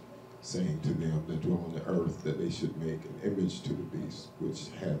beast, saying to them that dwell on the earth that they should make an image to the beast, which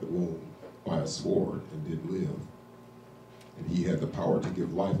had the wound by a sword and did live. And he had the power to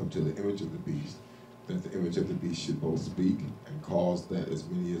give life unto the image of the beast, that the image of the beast should both speak and cause that as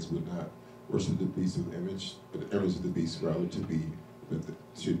many as would not worship the beast of the image, but the image of the beast rather to be,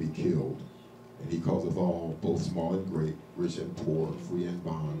 should be killed. And he causeth all, both small and great, rich and poor, free and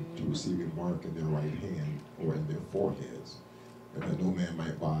bond, to receive a mark in their right hand or in their foreheads, and that no man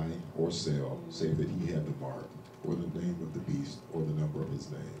might buy or sell, save that he had the mark, or the name of the beast, or the number of his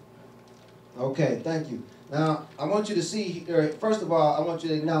name. Okay, thank you. Now, I want you to see, first of all, I want you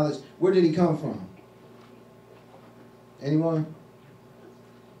to acknowledge, where did he come from? Anyone?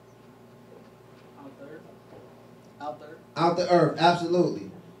 Out the earth, absolutely.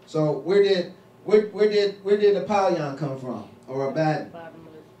 So where did Apollyon come from, or Abaddon?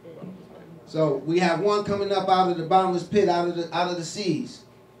 So we have one coming up out of the bottomless pit, out of the seas,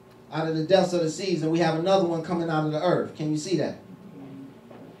 out of the depths of the seas, and we have another one coming out of the earth. Can you see that?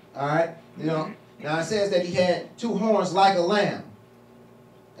 All right. You know. Now it says that he had two horns like a lamb,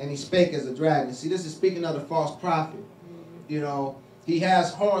 and he spake as a dragon. See, this is speaking of the false prophet. You know, he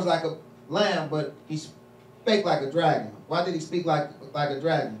has horns like a lamb, but he spake like a dragon. Why did he speak like a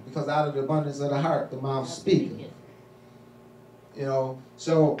dragon? Because out of the abundance of the heart, the mouth speaketh. You know,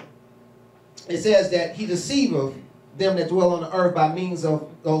 so it says that he deceiveth them that dwell on the earth by means of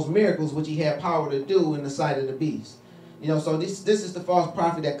those miracles which he had power to do in the sight of the beast. You know, so this is the false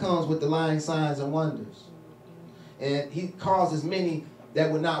prophet that comes with the lying signs and wonders. And he causes many that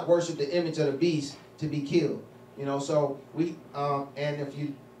would not worship the image of the beast to be killed. You know, so we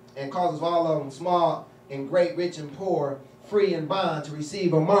and causes all of them, small and great, rich and poor, free and bond, to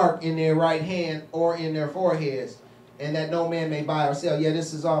receive a mark in their right hand or in their foreheads, and that no man may buy or sell. Yeah,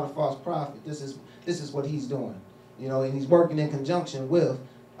 this is all the false prophet. This is what he's doing. You know, and he's working in conjunction with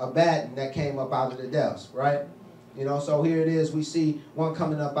Abaddon that came up out of the depths, right? You know, so here it is. We see one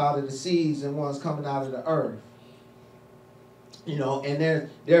coming up out of the seas and one's coming out of the earth. You know, and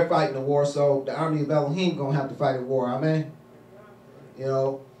they're fighting a war. So the army of Elohim gonna have to fight a war. Amen. You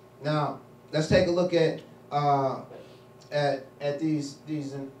know, now let's take a look at these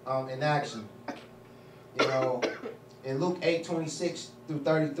in action. You know, in Luke 8:26 through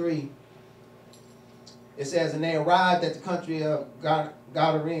 33, it says, and they arrived at the country of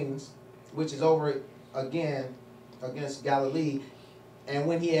Gadarenes, which is over again against Galilee. And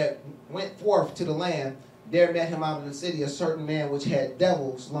when he had went forth to the land, there met him out of the city a certain man which had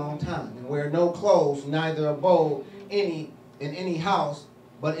devils long time, and wear no clothes, neither abode in any house,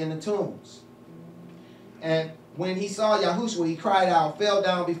 but in the tombs. And when he saw Yahushua, he cried out, fell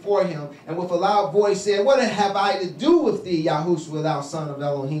down before him, and with a loud voice said, what have I to do with thee, Yahushua, thou son of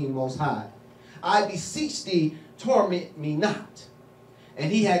Elohim Most High? I beseech thee, torment me not. And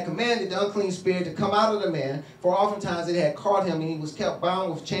he had commanded the unclean spirit to come out of the man, for oftentimes it had caught him, and he was kept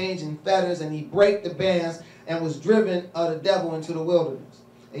bound with chains and fetters, and he brake the bands, and was driven of the devil into the wilderness.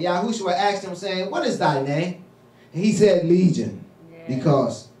 And Yahushua asked him, saying, what is thy name? And he said, Legion,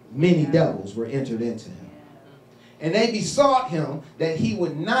 because many devils were entered into him. And they besought him that he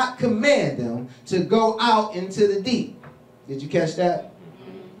would not command them to go out into the deep. Did you catch that?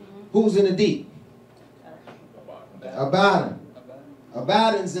 Who's in the deep? Abaddon.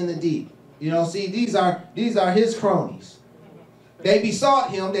 Abaddon's in the deep. You know, see, these are his cronies. They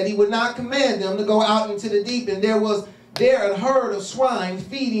besought him that he would not command them to go out into the deep. And there was a herd of swine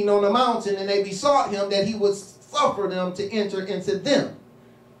feeding on the mountain, and they besought him that he would suffer them to enter into them.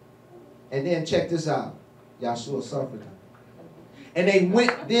 And then check this out. Yahshua suffered them. And then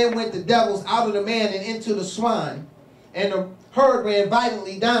went the devils out of the man and into the swine. And the herd ran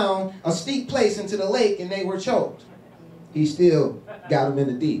violently down a steep place into the lake, and they were choked. He still got them in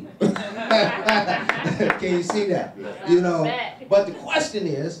the deep. Can you see that? You know, but the question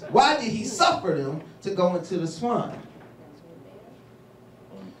is, why did he suffer them to go into the swine?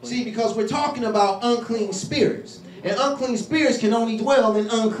 See, because we're talking about unclean spirits. And unclean spirits can only dwell in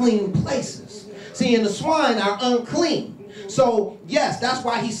unclean places. See, and the swine are unclean. So, yes, that's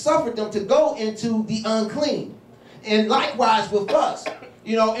why he suffered them to go into the unclean. And likewise with us.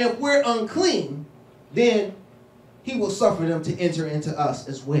 You know, if we're unclean, then he will suffer them to enter into us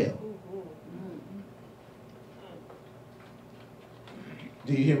as well.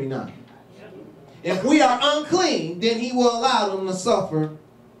 Do you hear me now? If we are unclean, then he will allow them to suffer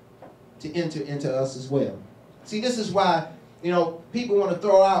to enter into us as well. See, this is why, you know, people want to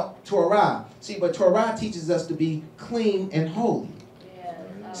throw out Torah. See, but Torah teaches us to be clean and holy.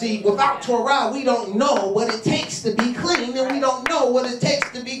 See, without Torah, we don't know what it takes to be clean, and we don't know what it takes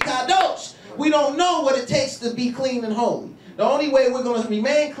to be kadosh. We don't know what it takes to be clean and holy. The only way we're going to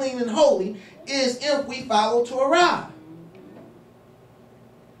remain clean and holy is if we follow Torah.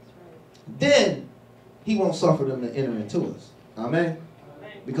 Then he won't suffer them to enter into us. Amen?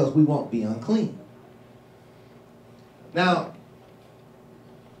 Because we won't be unclean. Now,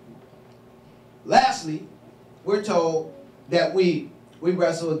 lastly, we're told that we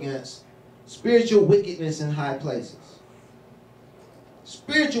wrestle against spiritual wickedness in high places.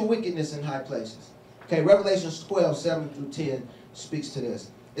 Spiritual wickedness in high places. Okay, Revelation 12, 7 through 10 speaks to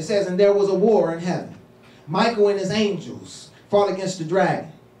this. It says, and there was a war in heaven. Michael and his angels fought against the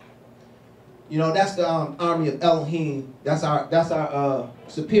dragon. You know, that's the army of Elohim. That's our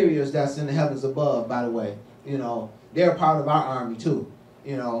superiors that's in the heavens above, by the way. You know, they're part of our army too.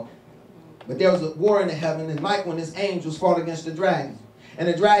 You know, but there was a war in the heaven, and Michael and his angels fought against the dragon. And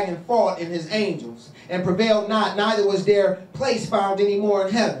the dragon fought and his angels, and prevailed not, neither was their place found any more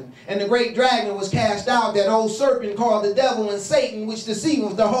in heaven. And the great dragon was cast out, that old serpent called the devil and Satan, which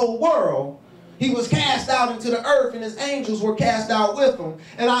deceiveth the whole world. He was cast out into the earth, and his angels were cast out with him.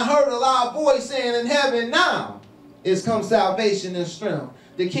 And I heard a loud voice saying in heaven, now is come salvation and strength,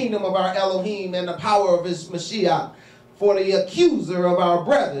 the kingdom of our Elohim, and the power of his Mashiach. For the accuser of our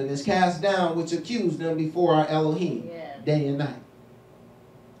brethren is cast down, which accused them before our Elohim, day and night.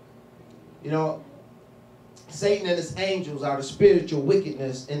 You know, Satan and his angels are the spiritual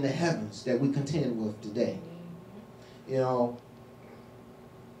wickedness in the heavens that we contend with today. You know,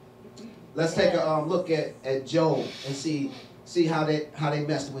 let's take a look at Job and see how they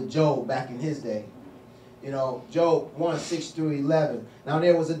messed with Job back in his day. You know, Job 1, 6 through 11. Now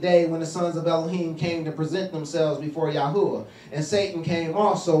there was a day when the sons of Elohim came to present themselves before Yahuwah, and Satan came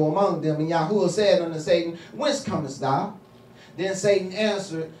also among them. And Yahuwah said unto Satan, whence comest thou? Then Satan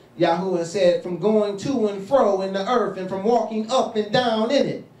answered Yahuwah and said, from going to and fro in the earth, and from walking up and down in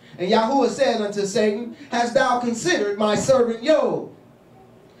it. And Yahuwah said unto Satan, hast thou considered my servant Job,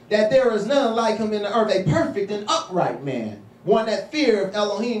 that there is none like him in the earth, a perfect and upright man, one that feareth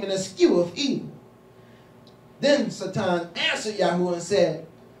Elohim and escheweth evil? Then Satan answered Yahuwah and said,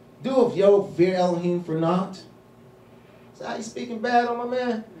 doeth Job fear Elohim for naught? So how you speaking bad on my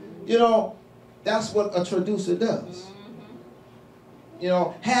man? You know, that's what a traducer does. You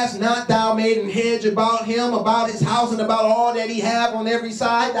know, hast not thou made an hedge about him, about his house, and about all that he hath on every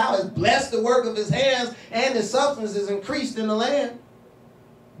side? Thou hast blessed the work of his hands, and his substance is increased in the land.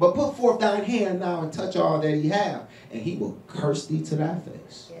 But put forth thine hand now and touch all that he hath, and he will curse thee to thy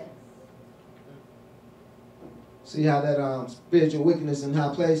face. Yes. See how that spiritual wickedness in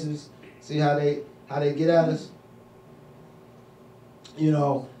high places, see how they get at us? You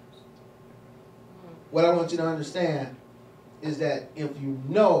know, what I want you to understand is that if you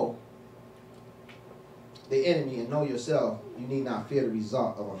know the enemy and know yourself, you need not fear the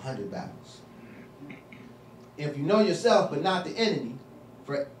result of 100 battles. If you know yourself but not the enemy,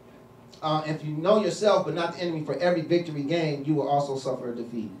 if you know yourself but not the enemy, for every victory gained, you will also suffer a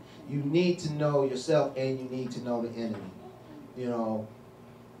defeat. You need to know yourself and you need to know the enemy. You know,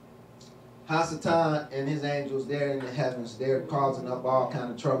 Hasatan and his angels, they're in the heavens. They're causing up all kind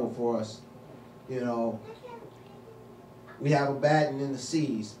of trouble for us. You know, we have Abaddon in the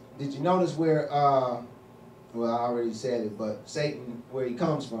seas. Did you notice where, well, I already said it, but Satan, where he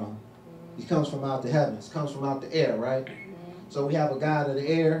comes from? He comes from out the heavens, comes from out the air, right? So we have a God of the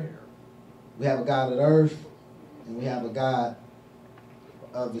air, we have a God of the earth, and we have a God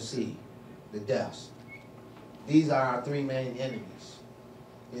of the sea, the depths. These are our three main enemies,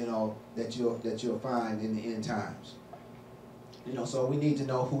 you know, that you'll find in the end times. You know, so we need to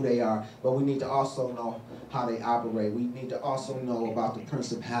know who they are, but we need to also know how they operate. We need to also know about the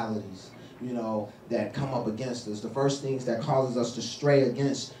principalities, you know, that come up against us. The first things that causes us to stray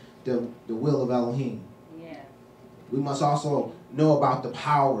against the will of Elohim. Yeah. We must also know about the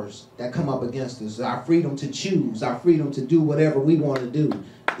powers that come up against us. Our freedom to choose, our freedom to do whatever we want to do,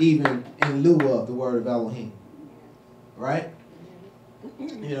 even in lieu of the word of Elohim. Right?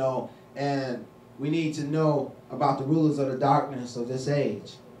 You know, and we need to know about the rulers of the darkness of this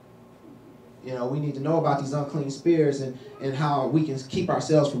age. You know, we need to know about these unclean spirits and how we can keep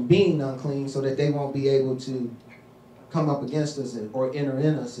ourselves from being unclean so that they won't be able to come up against us or enter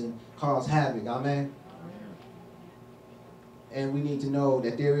in us and cause havoc. Amen? And we need to know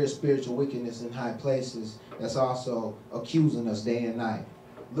that there is spiritual wickedness in high places that's also accusing us day and night.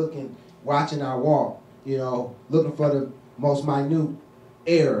 Watching our walk, you know, looking for the most minute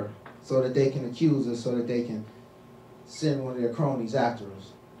error so that they can accuse us, so that they can send one of their cronies after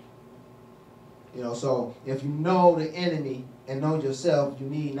us. You know, so if you know the enemy and know yourself, you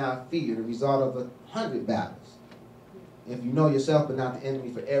need not fear the result of 100 battles. If you know yourself but not the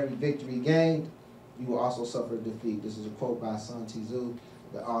enemy, for every victory gained, you will also suffer defeat. This is a quote by Sun Tzu,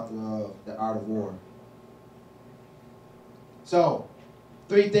 the author of The Art of War. So,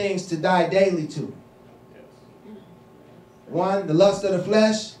 3 things to die daily to. 1, the lust of the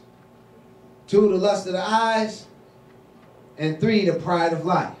flesh. 2, the lust of the eyes. And 3, the pride of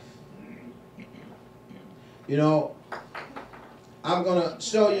life. You know, I'm going to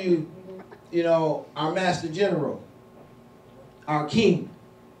show you, you know, our Master General, our King.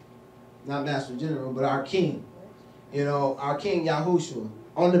 Not Master General, but our King. You know, our King Yahushua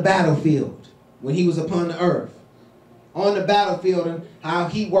on the battlefield when he was upon the earth. On the battlefield and how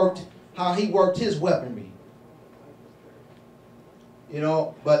he worked his weaponry. You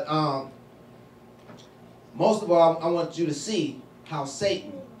know, but most of all, I want you to see how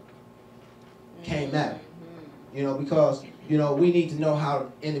Satan came at him. You know, because, you know, we need to know how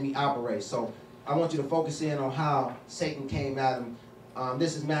the enemy operates. So I want you to focus in on how Satan came at him.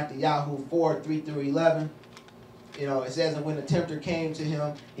 This is Matthew 4:3-11. You know, it says, and when the tempter came to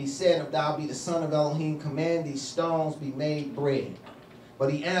him, he said, if thou be the son of Elohim, command these stones be made bread.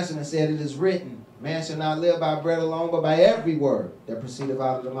 But he answered and said, it is written, man shall not live by bread alone, but by every word that proceedeth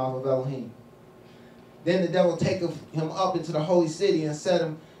out of the mouth of Elohim. Then the devil taketh him up into the holy city and set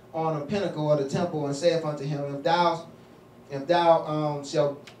him on a pinnacle of the temple and saith unto him, if thou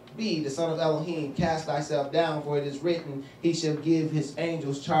shalt be the son of Elohim, cast thyself down, for it is written, he shall give his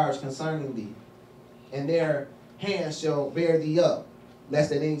angels charge concerning thee, and their hands shall bear thee up,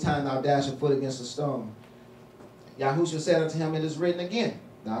 lest at any time thou dash a foot against a stone. Yahushua said unto him, it is written again,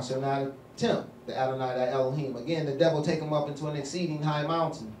 thou shalt not tempt the Adonai thy Elohim. Again, the devil take him up into an exceeding high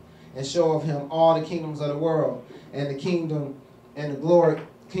mountain, and show of him all the kingdoms of the world, and the kingdom and the glory,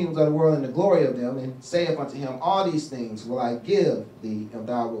 kingdoms of the world and the glory of them, and saith unto him, all these things will I give thee, if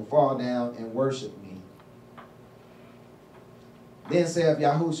thou wilt fall down and worship me. Then saith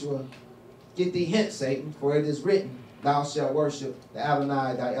Yahushua, get thee hence, Satan, for it is written, thou shalt worship the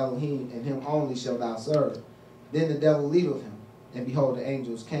Adonai thy Elohim, and him only shalt thou serve. Then the devil leaveth him, and behold, the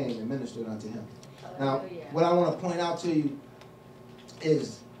angels came and ministered unto him. Now, what I want to point out to you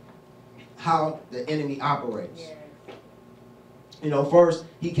is how the enemy operates. You know, first,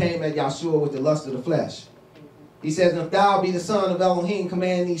 he came at Yahshua with the lust of the flesh. He says, if thou be the son of Elohim,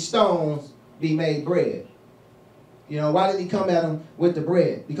 command these stones be made bread. You know, why did he come at him with the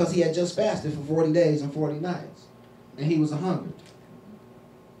bread? Because he had just fasted for 40 days and 40 nights. And he was hungered.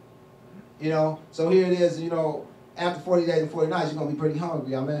 You know, so here it is, you know, after 40 days and 40 nights, you're going to be pretty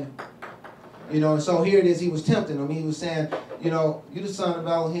hungry, amen. You know, and so here it is, he was tempting him. He was saying, you know, you the son of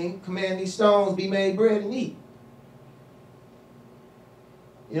Elohim, command these stones be made bread and eat.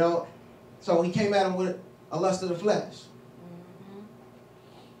 You know, so he came at him with a lust of the flesh.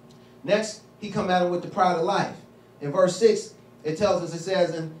 Next, he come at him with the pride of life. In verse 6, it tells us, it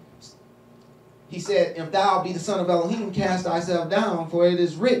says, and he said, if thou be the son of Elohim, cast thyself down, for it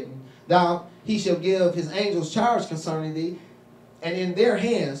is written, he shall give his angels charge concerning thee, and in their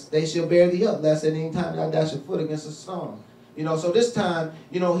hands they shall bear thee up, lest at any time thou dash your foot against a stone. You know, so this time,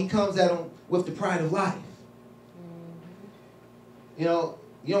 you know, he comes at him with the pride of life. You know,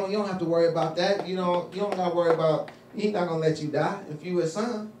 you don't have to worry about that. You know, you don't got to worry about, he's not going to let you die if you his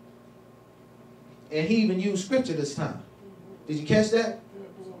son. And he even used scripture this time. Did you catch that?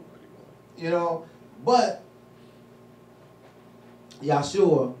 You know, but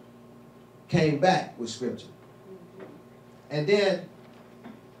Yahshua came back with scripture. And then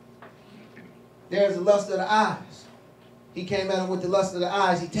there's the lust of the eyes. He came at him with the lust of the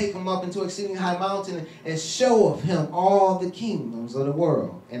eyes. He take him up into an exceeding high mountain and show of him all the kingdoms of the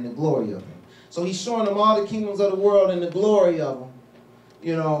world and the glory of him. So he's showing him all the kingdoms of the world and the glory of him,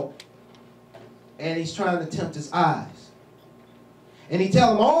 you know, and he's trying to tempt his eyes. And he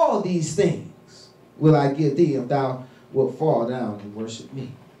tell him, all these things will I give thee if thou wilt fall down and worship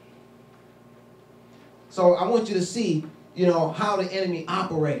me. So I want you to see, you know, how the enemy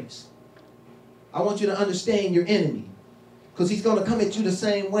operates. I want you to understand your enemy, because he's going to come at you the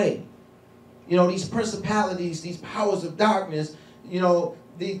same way. You know, these principalities, these powers of darkness, you know,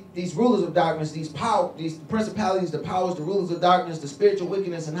 these rulers of darkness, these principalities, the powers, the rulers of darkness, the spiritual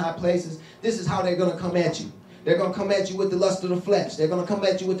wickedness in high places, this is how they're going to come at you. They're going to come at you with the lust of the flesh. They're going to come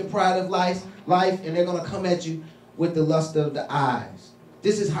at you with the pride of life, and they're going to come at you with the lust of the eyes.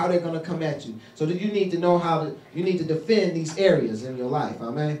 This is how they're going to come at you. So that you need to know how to, you need to defend these areas in your life.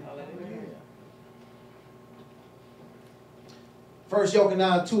 Amen. 1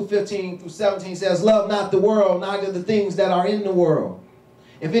 Yochanan 2:15-17 says, love not the world, neither the things that are in the world.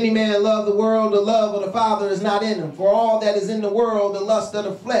 If any man love the world, the love of the Father is not in him. For all that is in the world, the lust of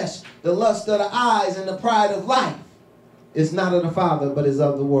the flesh, the lust of the eyes, and the pride of life, is not of the Father, but is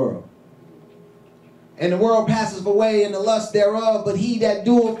of the world. And the world passes away in the lust thereof, but he that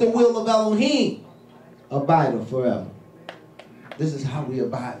doeth the will of Elohim abideth forever. This is how we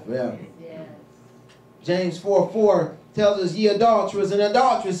abide forever. James 4:4 tells us, ye adulterers and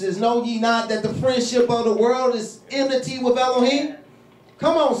adulteresses, know ye not that the friendship of the world is enmity with Elohim?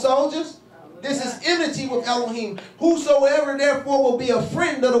 Come on, soldiers. This is enmity with Elohim. Whosoever therefore will be a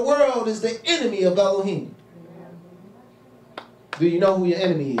friend of the world is the enemy of Elohim. Do you know who your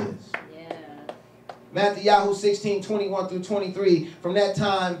enemy is? Yeah. Matthew 16:21 through 23. From that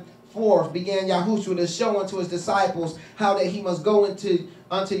time forth began Yahushua to show unto his disciples how that he must go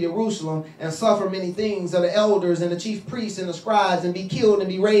unto Jerusalem and suffer many things of the elders and the chief priests and the scribes, and be killed and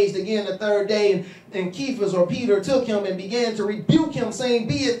be raised again the third day. And Cephas, or Peter, took him and began to rebuke him, saying,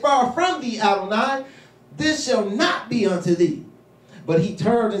 Be it far from thee, Adonai, this shall not be unto thee. But he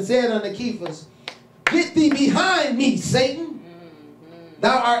turned and said unto Cephas, Get thee behind me, Satan.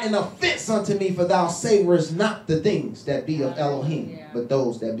 Thou art an offense unto me, for thou savorest not the things that be of Elohim, but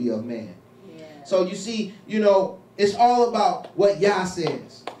those that be of man. So you see, it's all about what Yah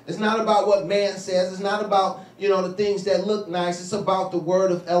says. It's not about what man says. It's not about, the things that look nice. It's about the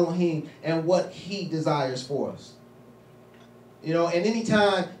word of Elohim and what he desires for us. And any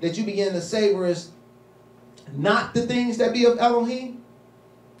time that you begin to savor not the things that be of Elohim,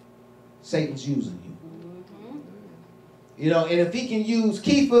 Satan's using you. And if he can use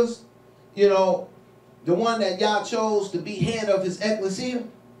Cephas, the one that Yah chose to be head of his ecclesia,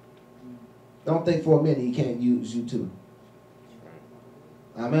 don't think for a minute he can't use you too.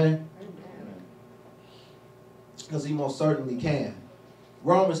 Amen? Because he most certainly can.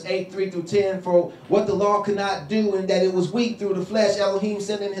 Romans 8:3 through 10, for what the law could not do, in that it was weak through the flesh, Elohim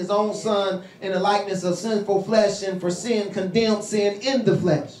sending his own son in the likeness of sinful flesh, and for sin condemned sin in the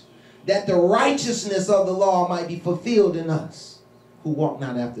flesh, that the righteousness of the law might be fulfilled in us, who walk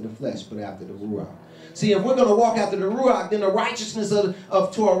not after the flesh, but after the Ruach. See, if we're going to walk after the Ruach, then the righteousness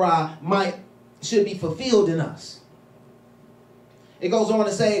of Torah should be fulfilled in us. It goes on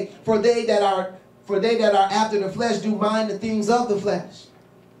to say, for they that are after the flesh do mind the things of the flesh,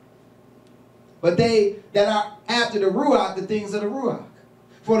 but they that are after the Ruach, the things of the Ruach.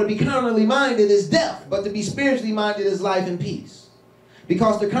 For to be carnally minded is death, but to be spiritually minded is life and peace.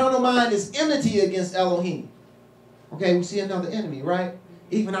 Because the carnal mind is enmity against Elohim. Okay, we see another enemy, right?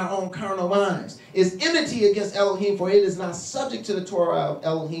 Even our own carnal minds is enmity against Elohim, for it is not subject to the Torah of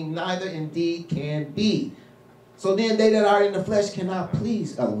Elohim, neither indeed can be. So then they that are in the flesh cannot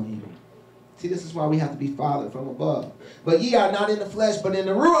please Elohim. See, this is why we have to be fathered from above. But ye are not in the flesh, but in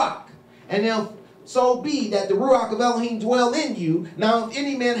the Ruach. And if so be that the Ruach of Elohim dwell in you. Now if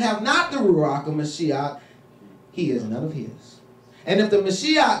any man have not the Ruach of Mashiach, he is none of his. And if the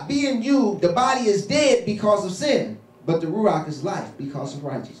Mashiach be in you, the body is dead because of sin, but the Ruach is life because of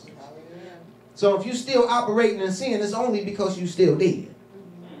righteousness. So if you're still operating in sin, it's only because you're still dead.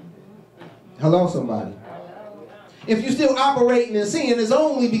 Hello, somebody. If you're still operating in sin, it's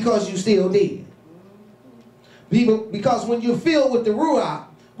only because you're still dead. Because when you're filled with the Ruach,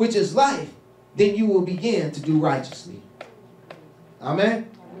 which is life, then you will begin to do righteously. Amen?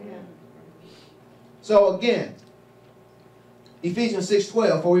 So again, Ephesians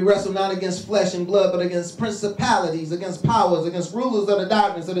 6:12, for we wrestle not against flesh and blood, but against principalities, against powers, against rulers of the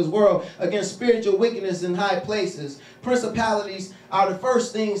darkness of this world, against spiritual wickedness in high places. Principalities are the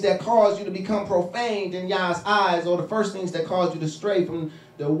first things that cause you to become profaned in Yah's eyes, or the first things that cause you to stray from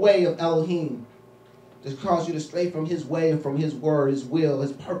the way of Elohim, to cause you to stray from his way and from his word, his will,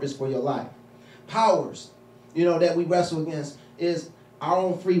 his purpose for your life. Powers, that we wrestle against is our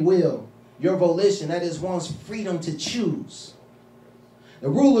own free will, your volition, that is one's freedom to choose. The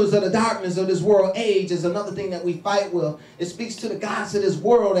rulers of the darkness of this world age is another thing that we fight with. It speaks to the gods of this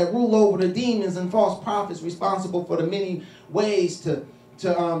world that rule over the demons and false prophets, responsible for the many ways that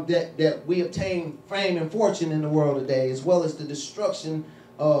we obtain fame and fortune in the world today, as well as the destruction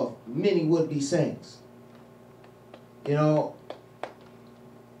of many would-be saints. They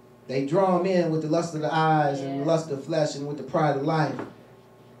draw them in with the lust of the eyes and the lust of the flesh and with the pride of life.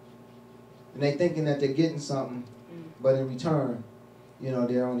 And they thinking that they're getting something, but in return,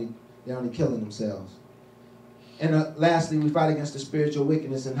 they're only killing themselves. And lastly, we fight against the spiritual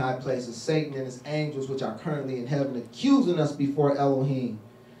wickedness in high places. Satan and his angels, which are currently in heaven, accusing us before Elohim.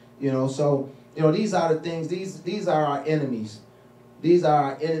 So these are the things. These are our enemies. These are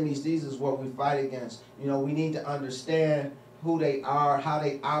our enemies. These is what we fight against. We need to understand who they are, how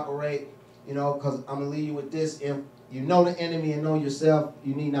they operate. Because I'm gonna leave you with this: if you know the enemy and know yourself,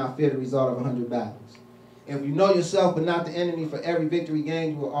 you need not fear the result of 100 battles. If you know yourself but not the enemy, for every victory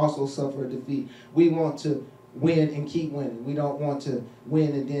gained, you will also suffer a defeat. We want to win and keep winning. We don't want to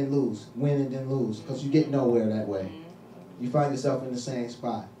win and then lose. Win and then lose. Because you get nowhere that way. You find yourself in the same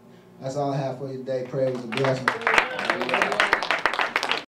spot. That's all I have for you today. Praise and blessing.